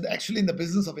teachers are actually in the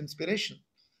business of inspiration.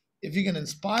 If we can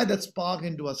inspire that spark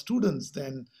into our students,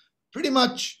 then pretty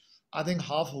much I think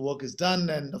half of work is done.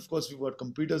 And of course, we've got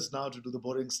computers now to do the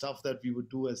boring stuff that we would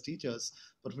do as teachers.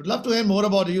 But we'd love to hear more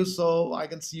about you, so I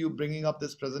can see you bringing up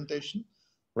this presentation.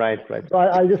 Right. So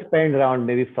I'll just spend around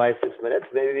maybe 5-6 minutes.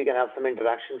 Maybe we can have some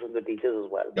interaction from the teachers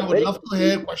as well. Yeah, I would love to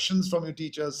hear questions from you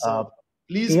teachers. So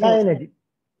please.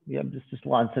 Just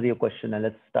to answer your question, and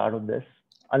let's start with this.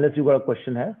 Unless you got a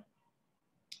question here.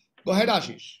 Go ahead,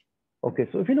 Ashish. Okay,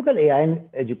 so if you look at AI in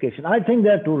education, I think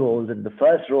there are two roles. And the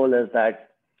first role is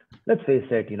that, let's face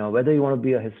it, whether you want to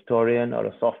be a historian or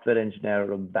a software engineer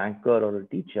or a banker or a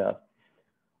teacher,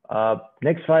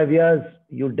 next 5 years,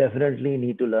 you definitely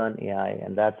need to learn AI.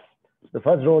 And that's the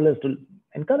first role, is to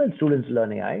encourage students to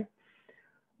learn AI.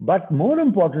 But more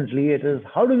importantly, it is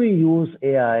how do we use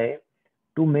AI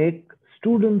to make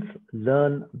students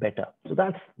learn better? So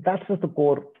that's at the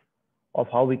core of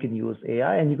how we can use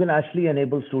AI. And you can actually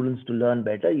enable students to learn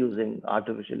better using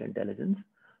artificial intelligence.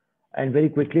 And very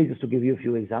quickly, just to give you a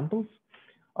few examples,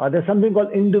 there's something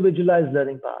called individualized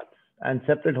learning paths and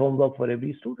separate homework for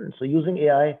every student. So using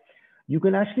AI, you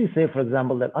can actually say, for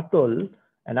example, that Atul,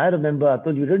 and I remember,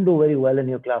 Atul, you didn't do very well in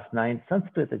your class 9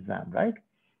 Sanskrit exam, right?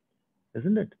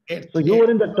 Isn't it? So you were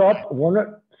in the top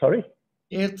one, sorry?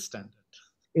 8th standard.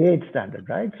 8th standard,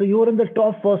 right? So you were in the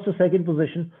top first or second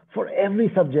position for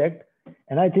every subject.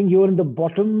 And I think you were in the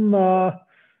bottom of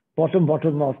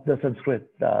the Sanskrit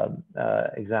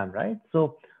exam, right?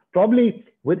 So probably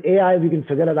with AI, we can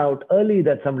figure it out early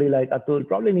that somebody like Atul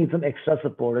probably needs some extra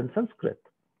support in Sanskrit,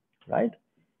 right?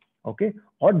 Okay,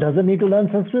 or doesn't need to learn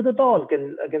Sanskrit at all,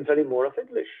 can study more of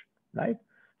English, right?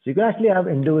 So you can actually have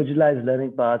individualized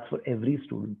learning paths for every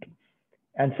student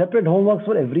and separate homeworks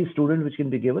for every student, which can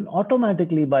be given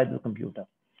automatically by the computer.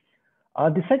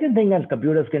 The second thing that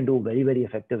computers can do very, very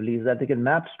effectively is that they can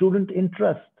map student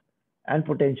interest and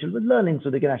potential with learning. So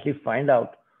they can actually find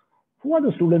out who are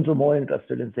the students who are more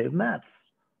interested in, say, maths,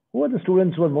 who are the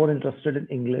students who are more interested in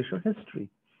English or history.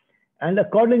 And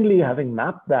accordingly, having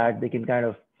mapped that, they can kind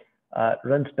of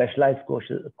run specialized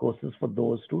courses for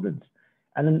those students.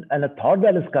 And a thought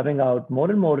that is coming out more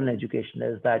and more in education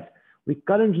is that we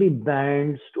currently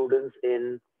band students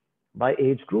in by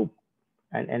age group.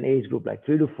 and an age group like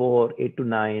 3 to 4, 8 to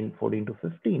 9, 14 to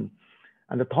 15.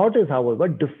 And the thought is, however,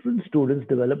 different students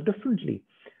develop differently.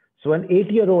 So an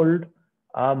 8-year-old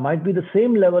might be the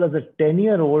same level as a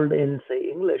 10-year-old in, say,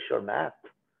 English or math,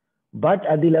 but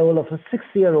at the level of a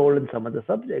 6-year-old in some other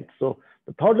subjects. So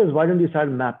the thought is, why don't you start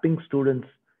mapping students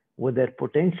with their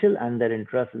potential and their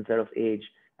interests instead of age,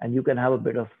 and you can have a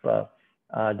bit of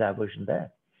diversion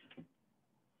there.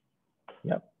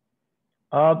 Yeah.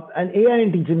 And AI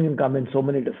in teaching can come in so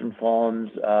many different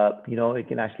forms. It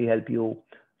can actually help you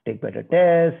take better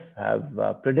tests,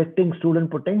 have predicting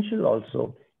student potential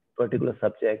also, particular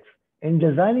subjects, in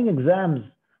designing exams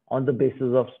on the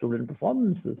basis of student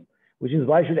performances, which is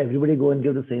why should everybody go and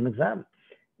give the same exam?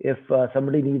 If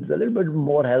somebody needs a little bit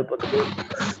more help on the basic,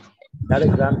 that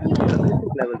exam should be at a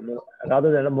basic level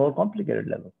rather than a more complicated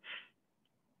level.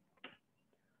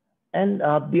 And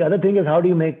the other thing is, how do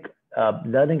you make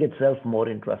learning itself more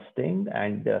interesting?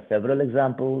 And there are several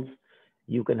examples.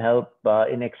 You can help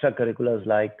in extracurriculars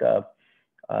like,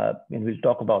 and we'll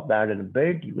talk about that in a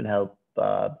bit. You can help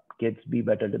kids be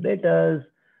better debaters.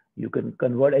 You can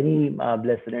convert any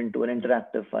lesson into an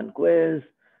interactive fun quiz.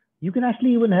 You can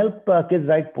actually even help kids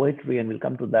write poetry, and we'll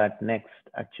come to that next,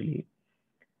 actually,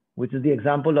 which is the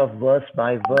example of verse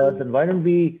by verse. And why don't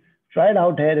we try it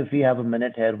out here if we have a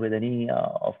minute here with any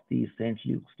of these St.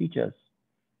 Luke's teachers.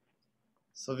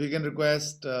 So we can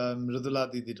request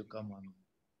Mridula Didi to come on,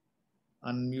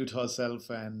 unmute herself.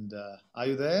 And are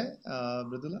you there,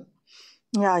 Mridula?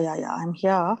 Yeah, I'm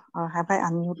here. Have I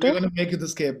unmuted? We're going to make you the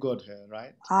scapegoat here,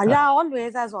 right? Yeah,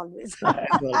 always, as always.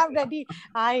 I'm ready.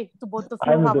 Hi to both of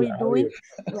you. How are you doing?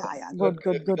 Yeah,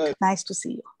 good. Nice to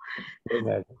see you.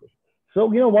 So,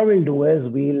 what we'll do is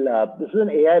this is an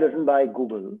AI written by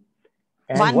Google.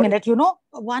 And 1 minute,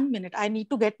 1 minute. I need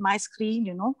to get my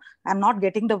screen, I'm not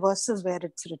getting the verses where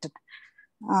it's written.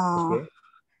 Okay.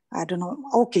 I don't know.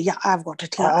 Okay, yeah, I've got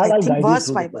it here. I think verse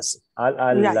by verse.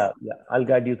 I'll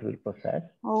guide you through the process.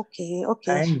 Okay.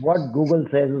 And what Google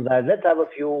says is that let's have a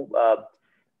few,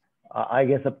 I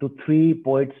guess up to 3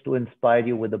 poets to inspire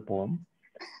you with a poem.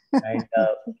 And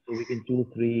so we can choose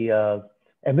 3.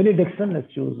 Emily Dixon,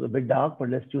 let's choose a bit dark, but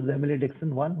let's choose Emily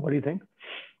Dixon one. What do you think?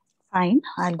 Fine,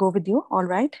 I'll go with you. All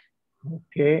right.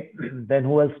 Okay, then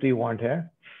who else do you want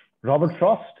here? Robert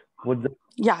Frost.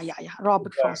 Yeah.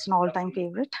 Robert Frost, an all-time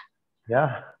favorite.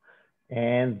 Yeah,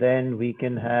 and then we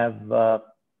can have,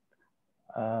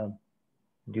 do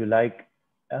you like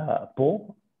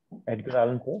Poe? Edgar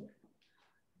Allan Poe?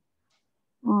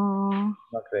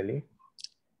 Not really.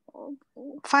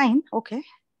 Fine, okay.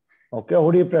 Okay,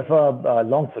 who do you prefer?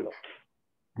 Longfellow,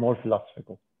 more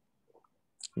philosophical,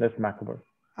 less macabre.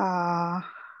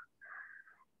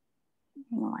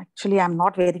 No, actually, I'm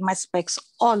not wearing my specs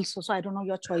also, so I don't know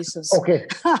your choices. Okay.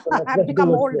 So I've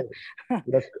become old.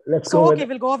 Let's so, go okay,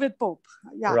 we'll go with Pope.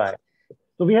 Yeah. Right.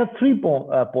 So we have 3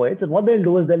 poets, and what they'll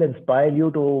do is they'll inspire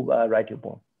you to write your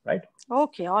poem, right?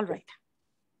 Okay, all right.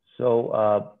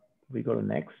 So we go to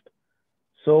next.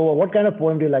 So what kind of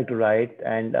poem do you like to write?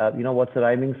 And, what's the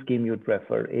rhyming scheme you'd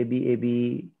prefer?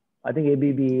 A-B, I think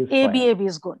ABB is fine. A-B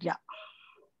is good, yeah.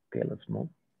 Okay, let's move.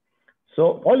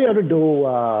 So all you have to do,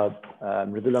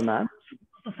 Mridula ma'am,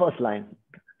 the first line.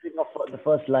 Think of the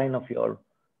first line of your.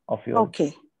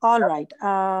 Okay, all right.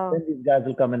 Then these guys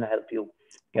will come and help you.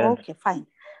 Okay, fine.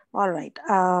 All right.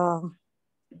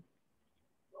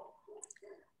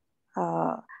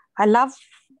 I love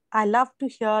to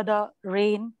hear the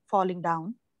rain falling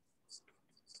down.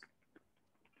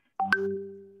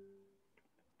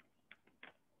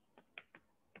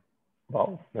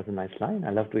 Wow, that's a nice line.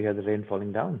 I love to hear the rain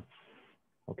falling down.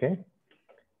 Okay.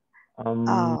 Anything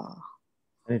else?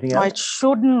 No, it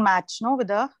shouldn't match, no, with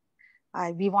the.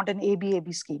 We want an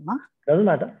A-B scheme, huh? Doesn't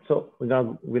matter. So we're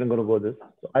not going to go this.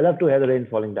 So I love to hear the rain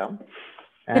falling down.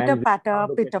 Pitter patter,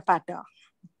 pitter patter.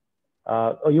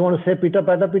 Oh, you want to say pitter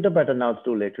patter? Now it's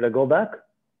too late. Should I go back?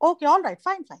 Okay, all right,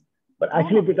 fine. But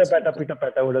actually, pitter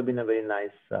patter would have been a very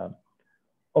nice.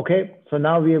 Okay, so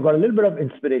now we have got a little bit of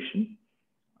inspiration.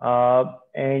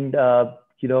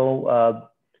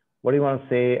 What do you want to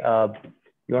say?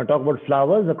 You want to talk about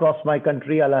flowers across my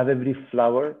country? I'll have every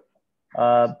flower.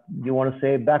 You want to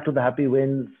say back to the happy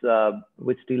winds,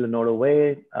 which steal a note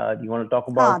away? Do you want to talk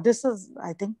about? This is,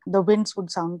 I think, the winds would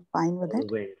sound fine with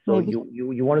it. So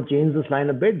you want to change this line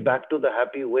a bit? Back to the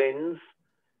happy winds,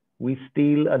 we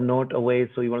steal a note away.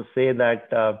 So you want to say that,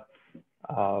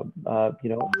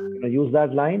 use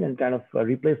that line and kind of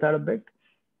replace that a bit.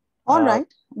 All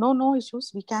right. No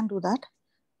issues. We can do that.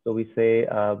 So we say,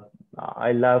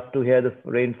 I love to hear the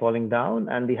rain falling down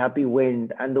and the happy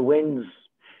wind and the winds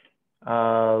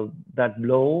that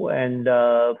blow and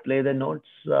play the notes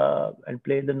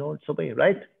away,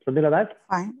 right? Something like that.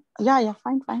 Fine. Yeah.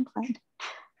 Fine.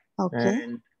 Okay.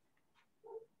 And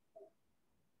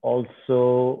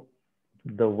also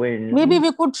the wind. Maybe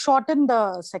we could shorten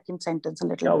the second sentence a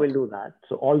little bit. We'll do that.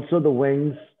 So also the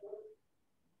winds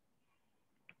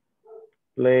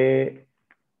play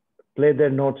their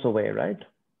notes away, right?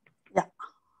 Yeah,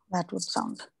 that would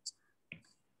sound.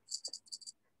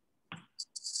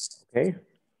 Okay.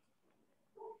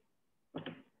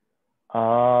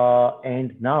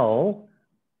 And now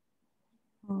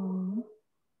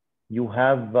you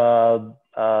have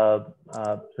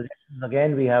suggestions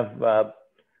again. We have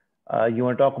you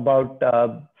want to talk about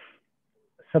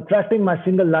subtracting my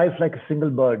single life like a single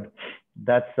bird.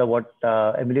 That's what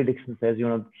Emily Dixon says. You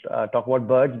want to talk about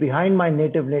birds behind my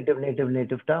native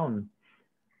town.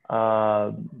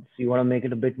 So you want to make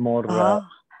it a bit more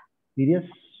serious.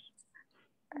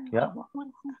 Yeah.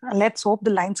 Let's hope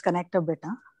the lines connect a bit.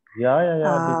 Huh?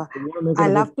 Yeah. I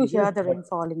love to hear the rain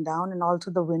falling down and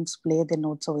also the winds play their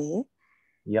notes away.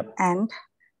 Yep. And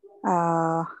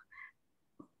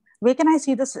where can I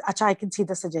see this? Achha, I can see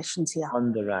the suggestions here.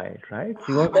 On the right. So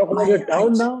you want to talk about your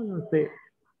town now?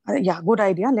 Yeah, good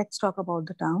idea. Let's talk about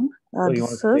the town.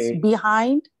 This is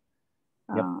behind.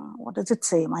 What does it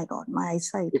say? My God, my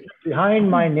eyesight. It's behind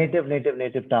my native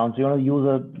town. So you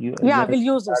want to use we'll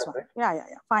use this one. Yeah.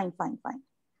 Fine.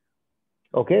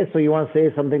 Okay, so you want to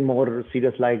say something more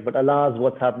serious like, but alas,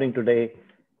 what's happening today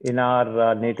in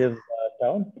our native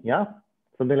town? Yeah,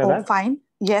 something like that. Fine.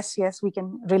 Yes, we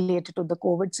can relate it to the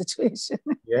COVID situation.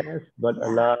 Yes, but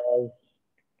alas,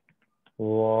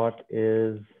 what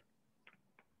is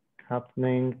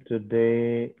happening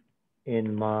today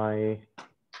in my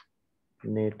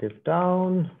native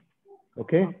town?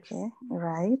 Okay,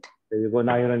 right. There you go.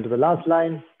 Now you're into the last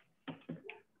line.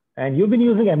 And you've been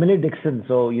using Emily Dixon,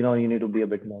 so you need to be a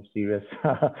bit more serious.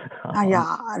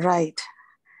 Yeah, right.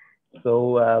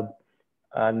 So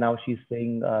now she's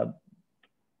saying,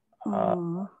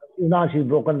 now she's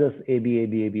broken this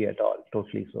AB at all,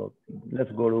 totally. So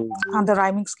let's go to... And the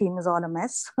rhyming scheme is all a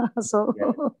mess. So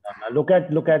look at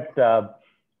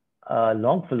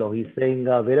Longfellow. He's saying,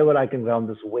 wherever I can ground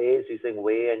this way, so he's saying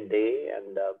way and day,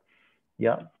 and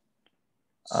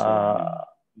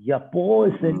Poe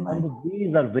is saying,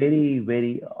 these are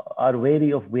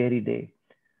wary of weary day.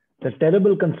 The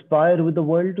terrible conspire with the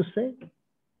world to say,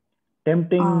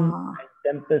 tempting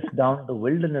tempest down the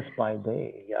wilderness by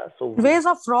day. Yeah. So where's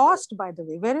Frost, by the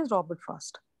way? Where is Robert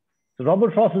Frost? So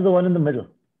Robert Frost is the one in the middle.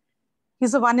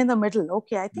 He's the one in the middle.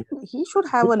 Okay, I think he should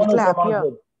have a little happier.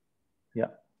 Yeah.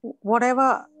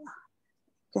 Whatever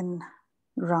can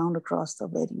round across the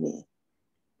very way.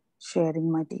 Sharing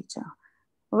my teacher.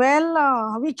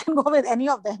 Well, we can go with any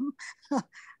of them.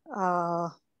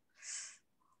 So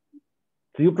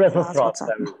you prefer Frost, I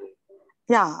would say.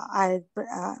 Yeah,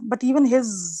 but even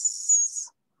his...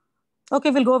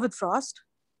 Okay, we'll go with Frost.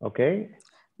 Okay.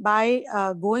 By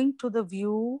going to the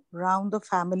view round the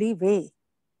family way.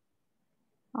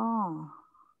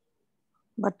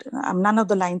 But none of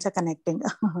the lines are connecting.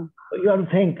 You have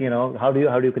to think, how do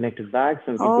you connect it back?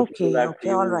 So okay,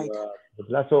 all right.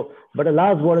 So, but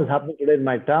alas, what is happening today in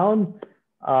my town?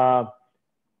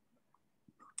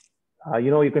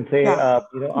 You can say, now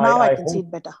I can see it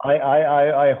better.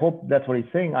 I hope that's what he's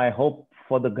saying. I hope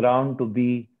for the ground to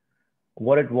be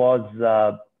what it was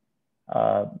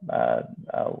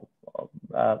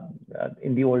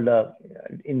in the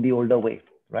older way,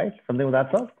 right? Something of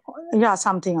that sort. Yeah,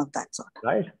 something of that sort.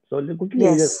 Right. So quickly,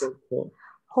 yes.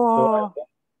 So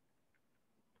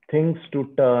things to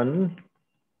turn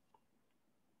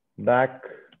back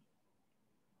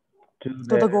to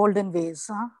the golden ways,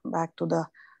 back to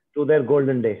their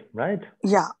golden day, right?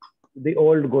 Yeah. The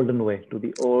old golden way, to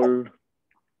the old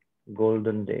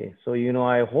golden day. So,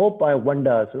 I hope, I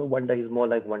wonder. So wonder is more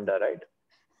like wonder, right?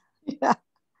 Yeah.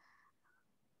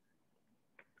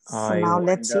 So now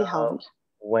let's see how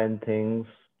when things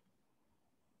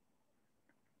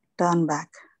turn back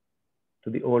to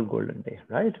the old golden day,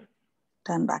 right?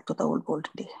 Turn back to the old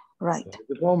golden day, right?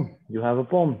 You have a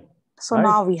poem. So right?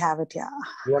 Now we have it, yeah.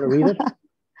 You want to read it?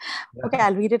 Okay,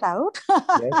 I'll read it out.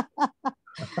 Yes.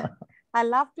 I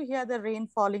love to hear the rain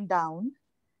falling down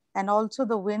and also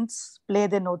the winds play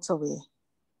their notes away.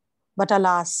 But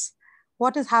alas,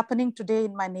 what is happening today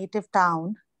in my native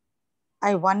town?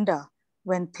 I wonder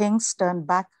when things turn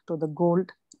back to the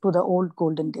old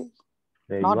golden day.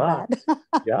 There Not you are. bad.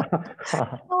 Yeah.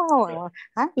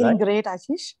 I'm feeling great,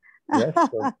 Ashish. Yes,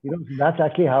 so, that's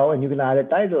actually how, and you can add a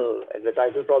title, and the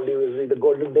title probably will be the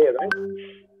golden day, right?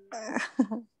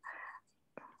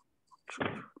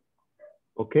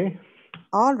 Okay.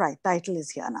 All right, title is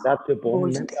here now. That's your poem.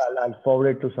 Golden Maybe I'll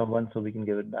forward it to someone so we can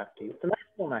give it back to you. It's a nice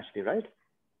poem actually, right?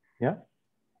 Yeah.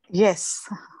 Yes.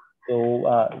 So,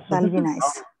 That'll be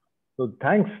nice. So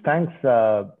thanks,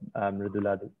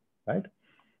 Mridula, right?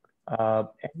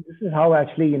 And this is how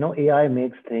actually, you know, AI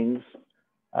makes things.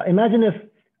 Imagine if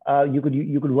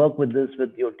you could work with this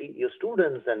with your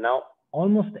students, and now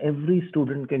almost every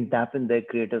student can tap in their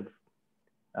creative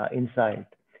insight.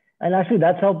 And actually,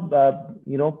 that's how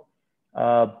you know,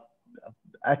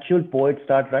 actual poets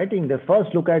start writing. They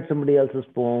first look at somebody else's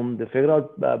poem, they figure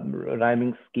out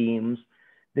rhyming schemes,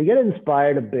 they get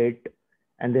inspired a bit,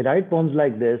 and they write poems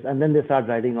like this, and then they start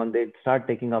they start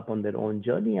taking up on their own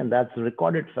journey, and that's a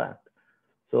recorded fact.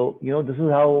 So, you know, this is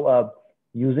how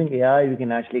using AI, we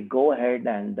can actually go ahead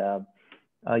and,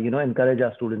 you know, encourage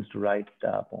our students to write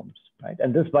poems, right?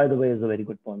 And this, by the way, is a very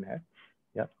good poem here.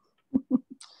 Yeah.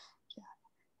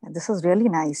 This is really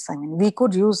nice. I mean, we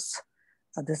could use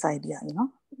this idea, you know,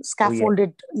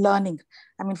 scaffolded learning.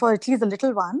 I mean, for at least the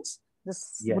little ones,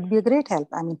 this would be a great help.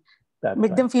 I mean,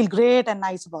 make them feel great and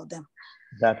nice about them.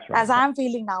 That's right. As I'm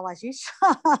feeling now, Ashish,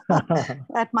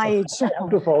 at my age. I have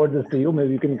to forward this to you.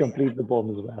 Maybe you can complete the poem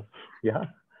as well. Yeah.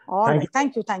 All right.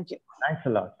 Thank you. Thank you. Thanks a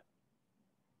lot.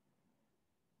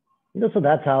 You know, so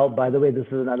that's how, by the way, this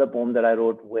is another poem that I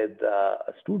wrote with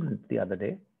a student the other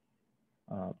day.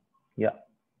 Yeah.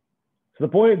 So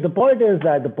the point is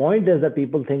that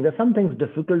people think that some things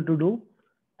difficult to do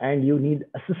and you need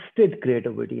assisted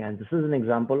creativity. And this is an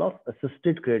example of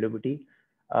assisted creativity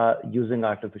using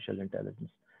artificial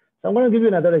intelligence. So I'm going to give you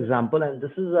another example, and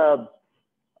this is a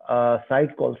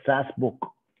site called SassBook.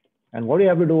 And what you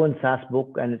have to do in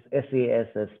SassBook, and it's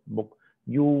SASS book,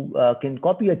 you can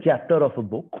copy a chapter of a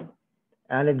book,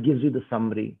 and it gives you the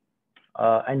summary.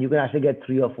 And you can actually get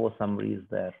 3 or 4 summaries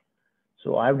there.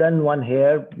 So I've done one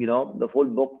here, you know, the full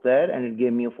book there, and it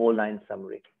gave me a 4-line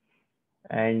summary.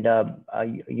 And,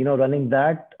 you know, running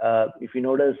that, if you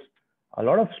notice, a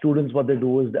lot of students, what they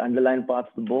do is they underline parts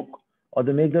of the book, or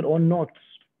they make their own notes.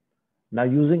 Now,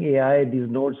 using AI, these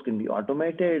notes can be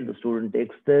automated. The student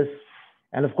takes this.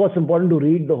 And of course, important to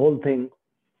read the whole thing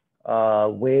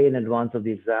way in advance of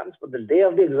the exams. But the day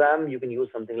of the exam, you can use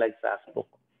something like SassBook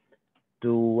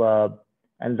to,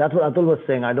 and that's what Atul was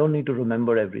saying. I don't need to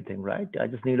remember everything, right? I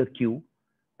just need a cue,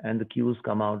 and the cues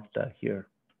come out here.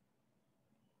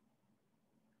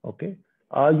 Okay.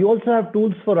 You also have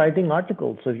tools for writing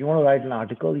articles. So if you want to write an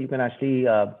article, you can actually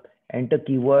enter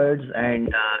keywords, and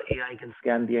AI can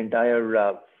scan the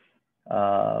entire,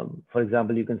 for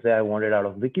example, you can say, I want it out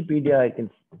of Wikipedia. I can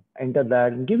enter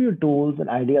that and give you tools and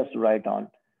ideas to write on.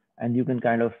 And you can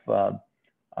kind of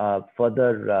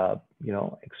further, you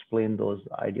know, explain those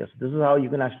ideas. This is how you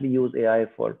can actually use AI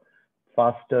for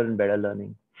faster and better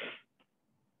learning.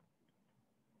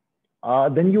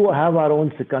 Then you have our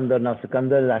own Sikandar. Now,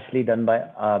 Sikandar is actually done by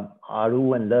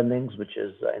Aru and Learnings, which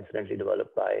is incidentally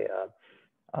developed by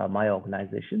my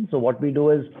organization. So what we do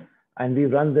is, and we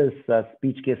run this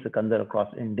speech case Sikandar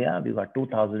across India. We've got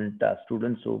 2,000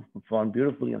 students who perform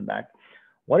beautifully on that.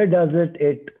 What it does,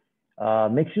 it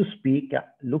makes you speak,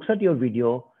 looks at your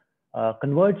video,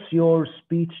 converts your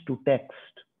speech to text,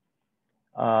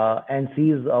 and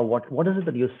sees what is it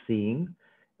that you're seeing.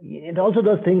 It also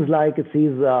does things like it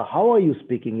sees how are you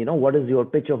speaking, you know, what is your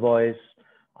pitch of voice?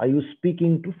 Are you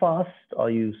speaking too fast?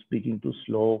 Are you speaking too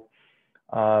slow?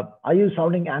 Are you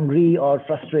sounding angry or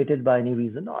frustrated by any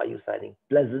reason? Or are you sounding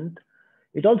pleasant?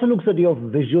 It also looks at your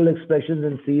visual expressions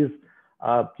and sees,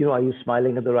 you know, are you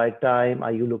smiling at the right time?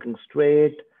 Are you looking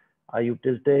straight? Are you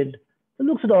tilted? It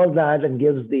looks at all that and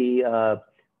gives the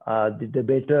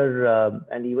debater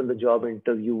and even the job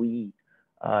interviewee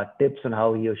tips on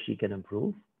how he or she can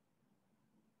improve.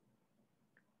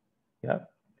 Yeah.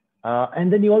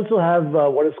 And then you also have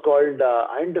what is called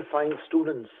identifying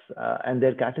students and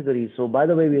their categories. So by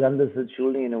the way, we run this at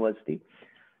Shulni University.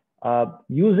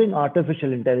 Using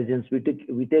artificial intelligence, we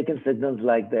take in signals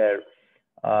like their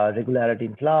regularity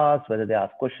in class, whether they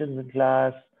ask questions in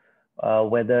class,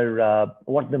 whether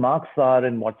what the marks are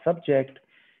in what subject.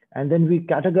 And then we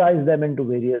categorize them into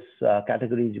various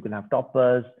categories. You can have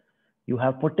toppers, you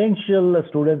have potential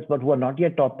students, but who are not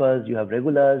yet toppers, you have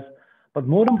regulars. But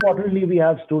more importantly, we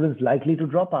have students likely to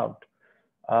drop out,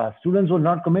 students who are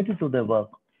not committed to their work,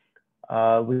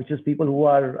 which is people who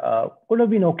are could have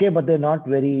been okay, but they're not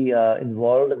very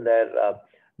involved in their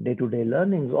day-to-day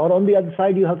learnings. Or on the other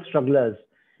side, you have strugglers,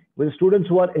 with students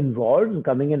who are involved and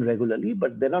coming in regularly,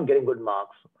 but they're not getting good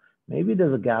marks. Maybe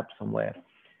there's a gap somewhere.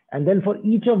 And then for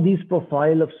each of these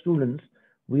profile of students,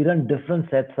 we run different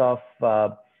sets of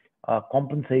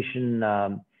compensation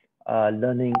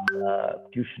learning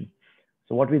tuition.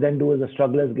 So what we then do is the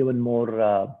struggler is given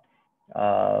more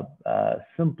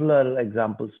simpler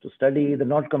examples to study. The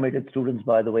not committed students,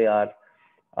 by the way, are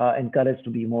encouraged to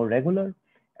be more regular.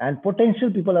 And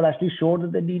potential people are actually shown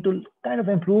that they need to kind of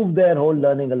improve their whole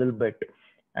learning a little bit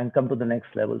and come to the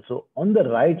next level. So on the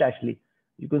right, actually,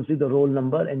 you can see the roll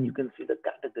number and you can see the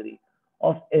category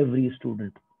of every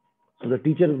student. So the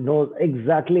teacher knows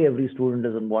exactly every student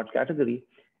is in what category,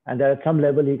 and that at some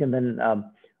level he can then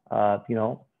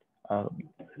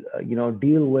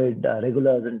deal with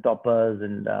regulars and toppers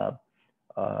and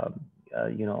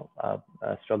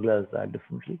strugglers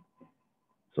differently.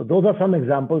 So those are some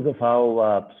examples of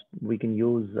how we can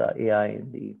use AI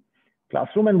in the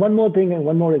classroom. And one more thing and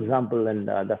one more example, and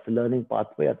that's the learning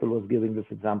pathway. Atul was giving this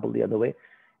example the other way.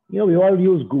 We all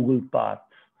use Google Paths.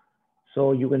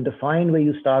 So you can define where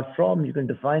you start from, you can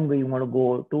define where you want to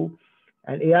go to,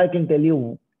 and AI can tell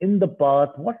you in the path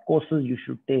what courses you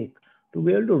should take to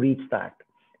be able to reach that.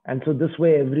 And so this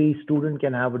way, every student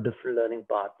can have a different learning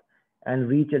path and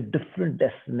reach a different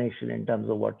destination in terms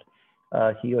of what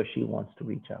he or she wants to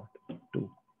reach out to.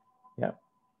 Yeah.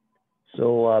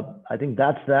 So I think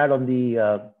that's that on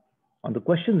the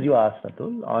questions you asked,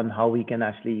 Atul, on how we can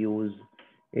actually use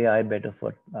AI better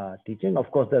for teaching. Of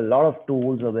course, there are a lot of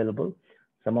tools available.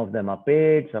 Some of them are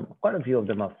paid, quite a few of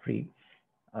them are free.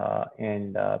 I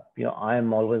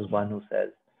am always one who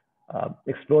says,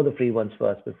 explore the free ones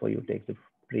first before you take the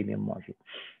premium module.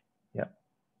 Yeah.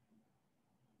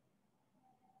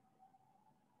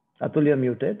 Atul, you're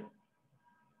muted.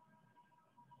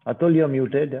 Atul, you're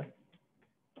muted. Yeah.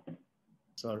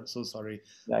 Sorry, so sorry.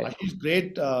 Right. Ashish,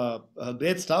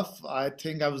 great stuff. I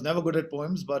think I was never good at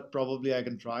poems, but probably I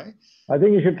can try. I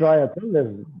think you should try,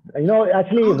 Atul.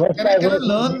 Actually, can I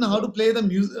learn how to play the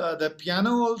music, the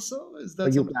piano also? Is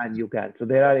that you can. So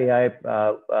there are AI,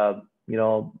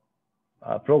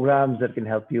 programs that can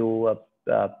help you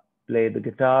play the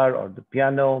guitar or the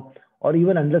piano, or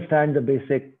even understand the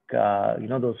basic,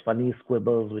 those funny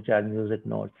squibbles which are music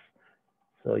notes.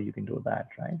 So you can do that,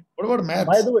 right? What about maths?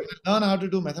 By the way, can I learn how to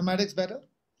do mathematics better?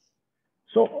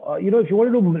 So, if you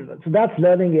want to do, so that's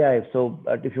learning AI. So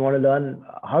if you want to learn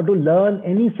how to learn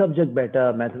any subject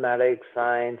better, mathematics,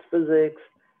 science, physics,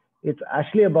 it's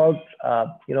actually about,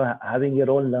 having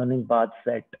your own learning path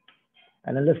set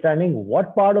and understanding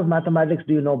what part of mathematics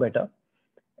do you know better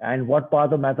and what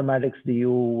part of mathematics do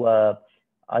you,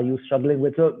 are you struggling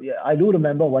with. So I do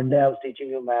remember one day I was teaching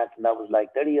you math, and that was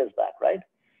like 30 years back, right?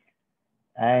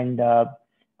 And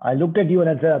I looked at you and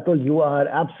I said, Atul, you are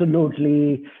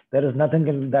absolutely, there is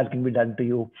nothing that can be done to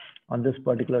you on this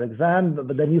particular exam.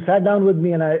 But then you sat down with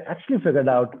me and I actually figured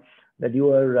out that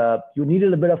you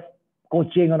needed a bit of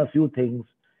coaching on a few things.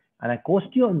 And I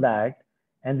coached you on that.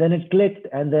 And then it clicked.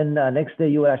 And then next day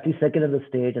you were actually second in the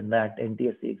state in that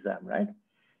NTSC exam, right?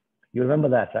 You remember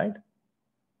that, right?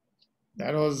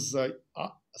 That was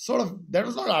that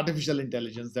was not artificial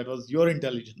intelligence. That was your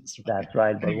intelligence. Right? That's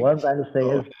right. But what I'm trying to say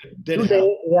is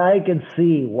today AI can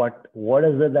see what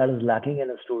is it that is lacking in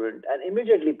a student and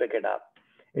immediately pick it up.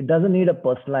 It doesn't need a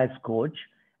personalized coach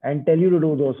and tell you to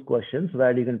do those questions so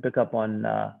that you can pick up on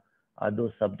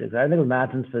those subjects. I think it was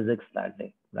math and physics that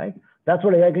day, right? That's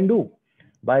what AI can do.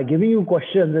 By giving you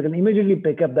questions, it can immediately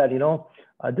pick up that,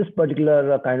 this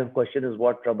particular kind of question is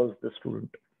what troubles the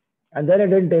student. And then it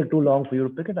didn't take too long for you to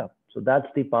pick it up. So that's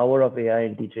the power of AI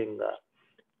in teaching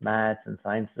maths and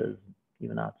sciences,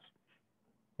 even arts.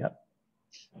 Yeah.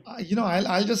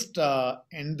 I'll just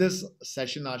end this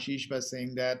session, Ashish, by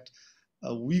saying that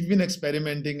we've been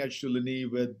experimenting at Shulini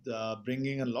with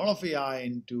bringing a lot of AI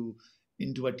into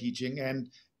our teaching. And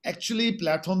actually,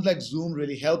 platforms like Zoom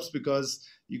really helps because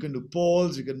you can do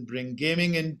polls, you can bring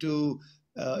gaming into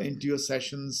your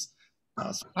sessions.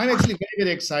 So I'm actually very,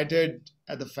 very excited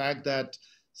at the fact that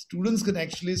students can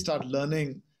actually start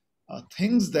learning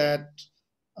things that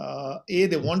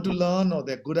they want to learn or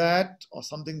they're good at or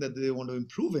something that they want to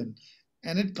improve in.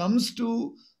 And it comes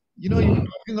to, you're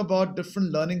talking about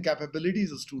different learning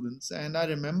capabilities of students. And I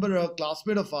remember a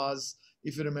classmate of ours,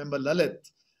 if you remember,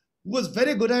 Lalit, who was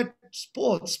very good at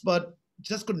sports, but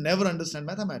just could never understand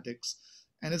mathematics.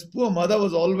 And his poor mother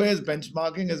was always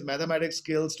benchmarking his mathematics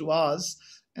skills to us.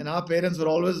 And our parents were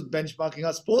always benchmarking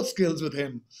our sports skills with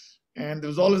him. And there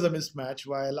was always a mismatch.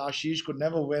 While Ashish could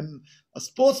never win a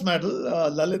sports medal,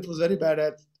 Lalit was very bad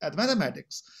at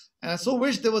mathematics. And I so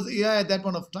wish there was AI at that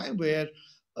point of time where,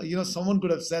 someone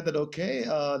could have said that, okay,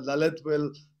 Lalit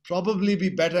will probably be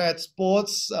better at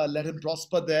sports, let him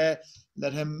prosper there,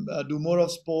 let him do more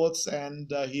of sports, and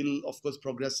he'll, of course,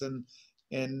 progress in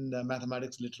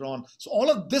mathematics later on. So all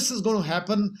of this is going to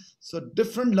happen. So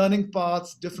different learning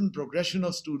paths, different progression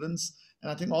of students.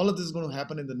 And I think all of this is going to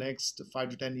happen in the next 5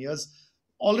 to 10 years.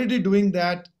 Already doing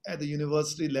that at the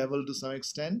university level to some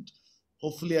extent.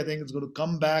 Hopefully, I think it's going to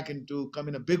come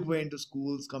in a big way into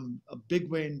schools, come a big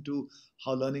way into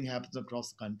how learning happens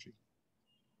across the country.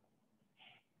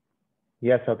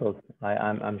 Yes, Atul.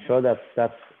 I'm sure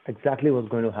that's exactly what's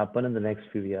going to happen in the next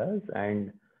few years.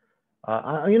 And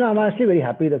I'm actually very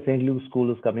happy that St. Luke's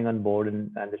School is coming on board,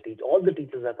 and all the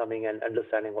teachers are coming and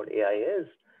understanding what AI is.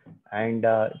 And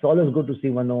it's always good to see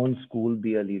one own school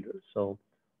be a leader. So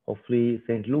hopefully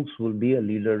St. Luke's will be a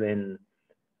leader in,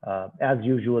 as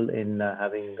usual, in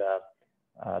having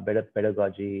better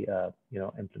pedagogy,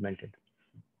 implemented.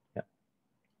 Yeah.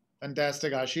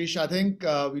 Fantastic, Ashish. I think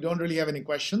we don't really have any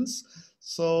questions.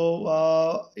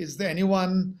 So is there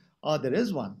anyone? There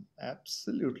is one.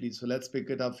 Absolutely. So let's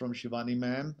pick it up from Shivani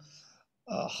ma'am.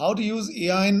 How to use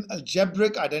AI in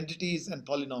algebraic identities and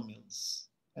polynomials?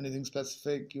 Anything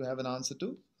specific you have an answer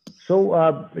to? So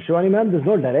Shivani ma'am, there's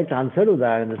no direct answer to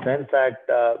that, in the sense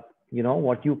that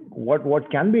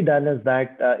what can be done is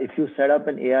that if you set up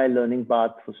an AI learning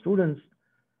path for students,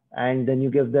 and then you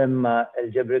give them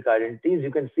algebraic identities,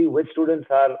 you can see which students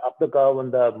are up the curve on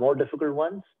the more difficult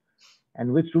ones,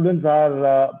 and which students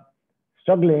are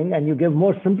struggling, and you give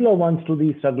more simpler ones to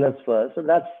the strugglers first. So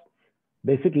that's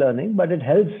basic learning, but it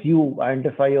helps you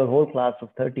identify your whole class of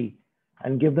 30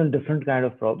 and give them different kind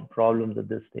of problems at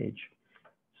this stage.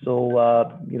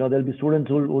 So, there'll be students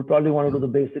who probably want to do the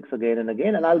basics again and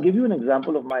again. And I'll give you an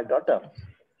example of my daughter.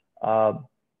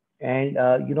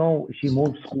 She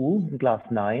moved school in class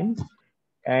 9,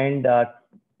 and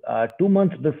 2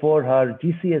 months before her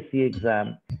GCSE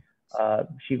exam,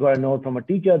 she got a note from a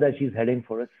teacher that she's heading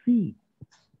for a C.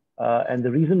 And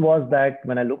the reason was that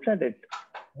when I looked at it,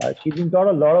 she'd been taught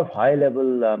a lot of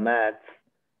high-level maths,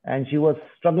 and she was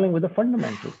struggling with the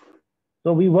fundamentals.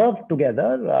 So we worked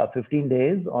together 15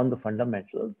 days on the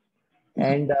fundamentals,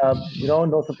 and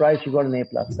no surprise, she got an A+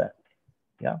 there.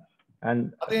 Yeah.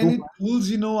 And are there any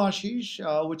tools,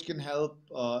 Ashish, which can help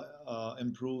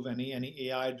improve any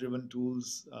AI-driven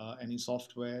tools, any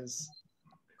softwares?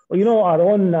 Well, our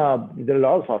own, there are a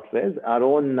lot of softwares. Our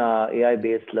own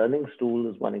AI-based learning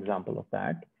tool is one example of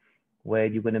that, where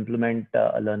you can implement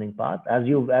a learning path, as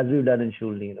we've done in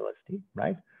Shulini University,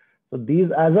 right? So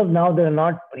these, as of now, they're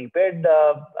not prepaid,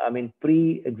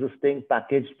 pre-existing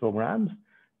packaged programs.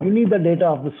 You need the data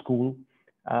of the school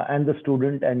and the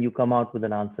student, and you come out with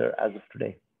an answer as of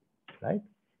today, right?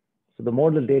 So the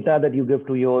more the data that you give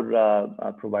to your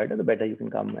provider, the better you can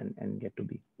come and get to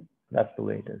be. That's the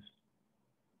way it is.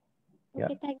 Okay,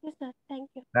 yeah. Thank you, sir. Thank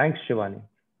you. Thanks, Shivani.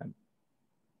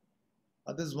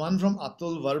 There's one from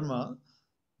Atul Verma,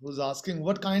 who's asking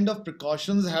what kind of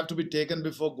precautions have to be taken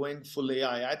before going full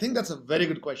AI? I think that's a very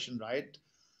good question, right?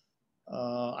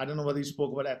 I don't know whether you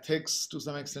spoke about ethics to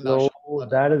some extent. So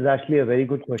that is actually a very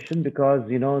good question, because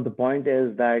the point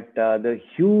is that there are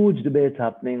huge debates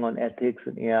happening on ethics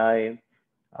and AI.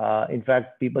 In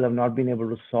fact, people have not been able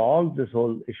to solve this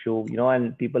whole issue,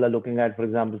 and people are looking at, for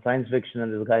example, science fiction,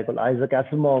 and there's a guy called Isaac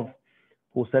Asimov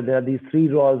who said there are these 3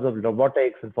 laws of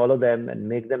robotics and follow them and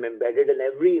make them embedded in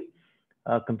every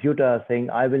computer, saying,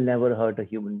 I will never hurt a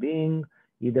human being,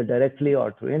 either directly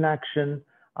or through inaction.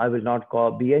 I will not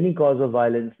be any cause of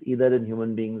violence, either in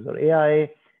human beings or AI.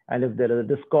 And if there is a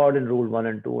discord in rule 1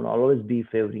 and 2, and I'll always be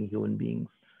favoring human beings.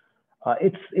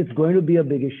 It's going to be a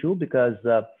big issue, because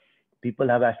people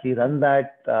have actually run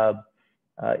that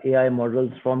AI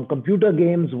models from computer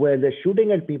games where they're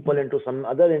shooting at people into some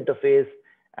other interface,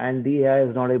 and the AI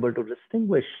is not able to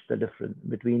distinguish the difference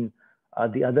between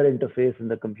the other interface in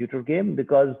the computer game,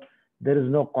 because there is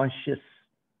no conscious,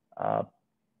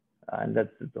 and that's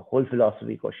the whole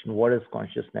philosophy question. What is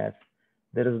consciousness?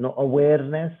 There is no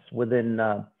awareness within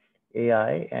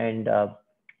AI, and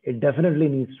it definitely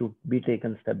needs to be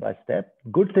taken step by step.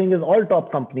 Good thing is all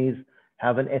top companies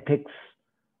have an ethics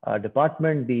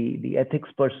department. The ethics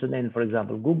person in, for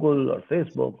example, Google or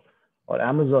Facebook or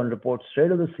Amazon reports straight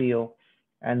to the CEO,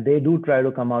 and they do try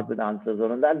to come out with answers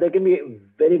on that. There can be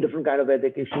very different kind of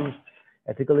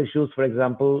ethical issues. For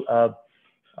example,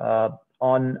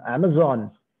 on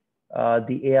Amazon,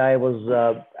 the AI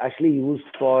was actually used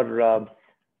for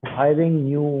hiring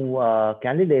new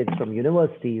candidates from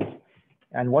universities.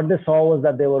 And what they saw was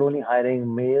that they were only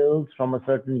hiring males from a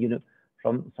certain,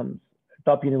 from some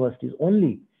top universities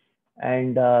only.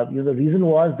 And the reason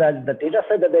was that the data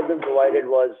set that they've been provided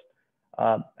was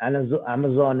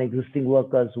Amazon existing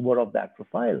workers who were of that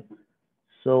profile.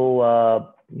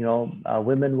 So,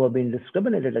 women were being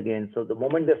discriminated against. So the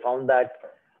moment they found that,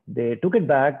 they took it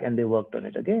back and they worked on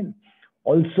it again.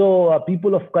 Also,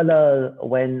 people of color,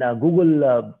 when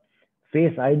Google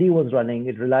Face ID was running,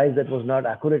 it realized that it was not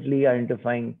accurately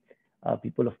identifying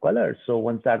people of color. So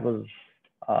once that was,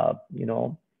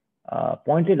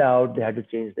 pointed out, they had to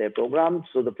change their program.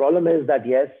 So the problem is that,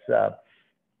 yes,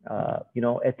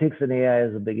 ethics in AI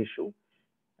is a big issue,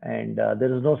 and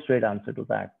there is no straight answer to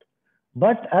that.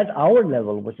 But at our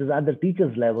level, which is at the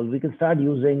teacher's level, we can start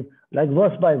using like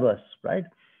verse by verse, right?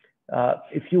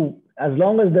 As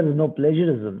long as there is no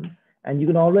plagiarism, and you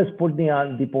can always put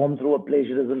the poem through a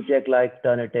plagiarism check, like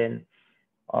Turnitin,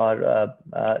 or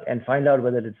and find out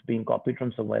whether it's being copied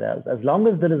from somewhere else. As long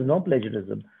as there is no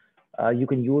plagiarism, you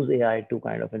can use AI to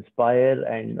kind of inspire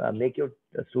and make your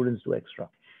students do extra.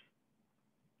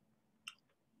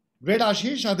 Great,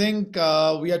 Ashish. I think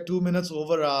we are 2 minutes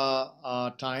over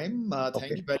our time.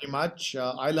 Thank you very much.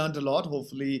 I learned a lot.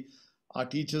 Hopefully, our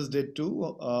teachers did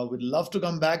too. We'd love to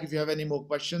come back. If you have any more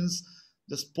questions,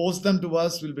 just post them to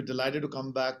us. We'll be delighted to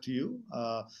come back to you.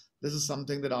 This is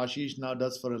something that Ashish now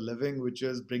does for a living, which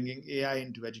is bringing AI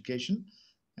into education.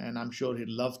 And I'm sure he'd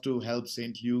love to help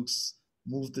St. Luke's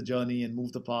move the journey and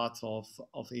move the path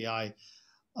of AI.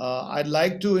 I'd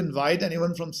like to invite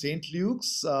anyone from St.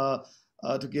 Luke's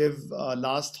to give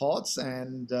last thoughts,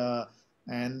 and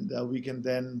we can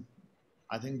then,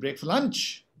 I think, break for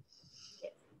lunch.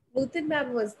 Yes. Nutan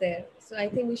ma'am was there, so I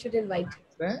think we should invite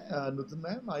her. Nutan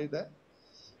ma'am, are you there?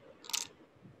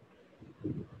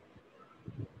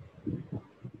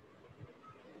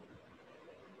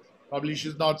 Probably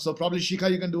she's not. So probably Shikha,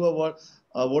 you can do a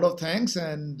word of thanks,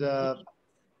 and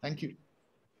thank you.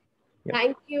 Yep.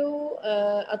 Thank you,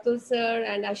 Atul sir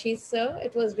and Ashish sir.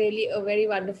 It was really a very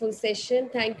wonderful session.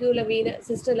 Thank you,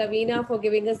 Sister Lavina, for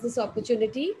giving us this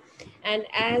opportunity. And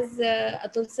as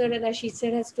Atul sir and Ashish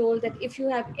sir has told, that if you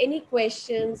have any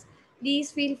questions,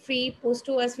 please feel free, post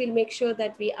to us. We'll make sure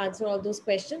that we answer all those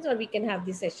questions, or we can have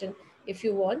the session if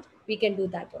you want. We can do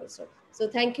that also. So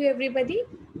thank you, everybody.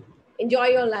 Enjoy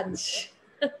your lunch.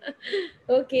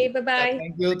 Okay, bye-bye.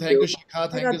 Thank you,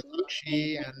 Shikha, thank you,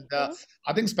 Sakshi, and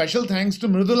I think special thanks to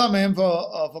Mridula ma'am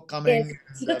for coming.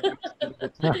 Yes.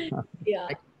 Yeah.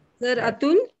 Sir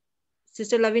Atul,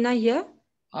 Sister Lavina here.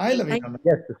 Hi, Lavina.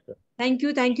 Yes, sister. Thank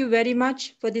you very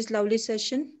much for this lovely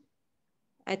session.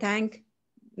 I thank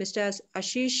Mr.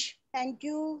 Ashish. Thank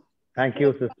you. Thank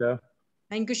you, sister.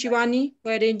 Thank you, Shivani,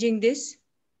 for arranging this.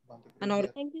 And all.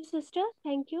 Thank you, sister.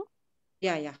 Thank you.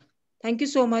 Yeah. Thank you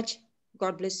so much.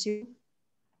 God bless you.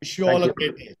 Wish you all a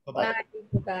great day. Bye.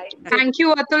 Bye. Thank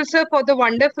you, Atul sir, for the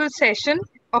wonderful session.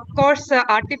 Of course,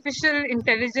 artificial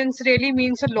intelligence really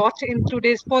means a lot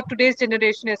for today's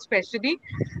generation, especially.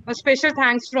 A special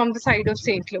thanks from the side of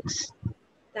St. Luke's.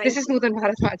 This is Nutan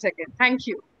Bharadwaj again. Thank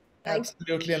you.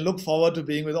 Absolutely, and look forward to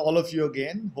being with all of you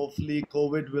again. Hopefully,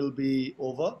 COVID will be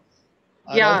over.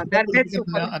 Yeah, that's an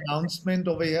announcement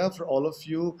over here for all of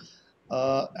you.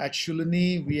 At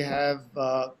Shulini, we have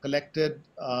collected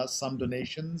some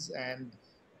donations, and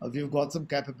we've got some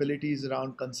capabilities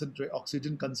around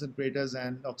oxygen concentrators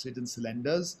and oxygen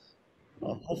cylinders.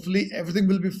 Hopefully, everything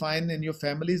will be fine in your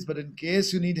families, but in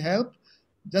case you need help,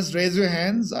 just raise your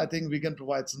hands. I think we can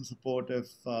provide some support if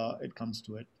it comes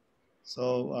to it.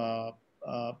 So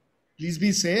please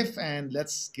be safe, and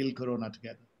let's kill Corona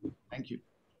together. Thank you.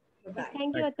 Bye.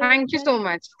 Thank you, Atul. Thank you so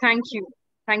much. Thank you.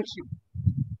 Thank you.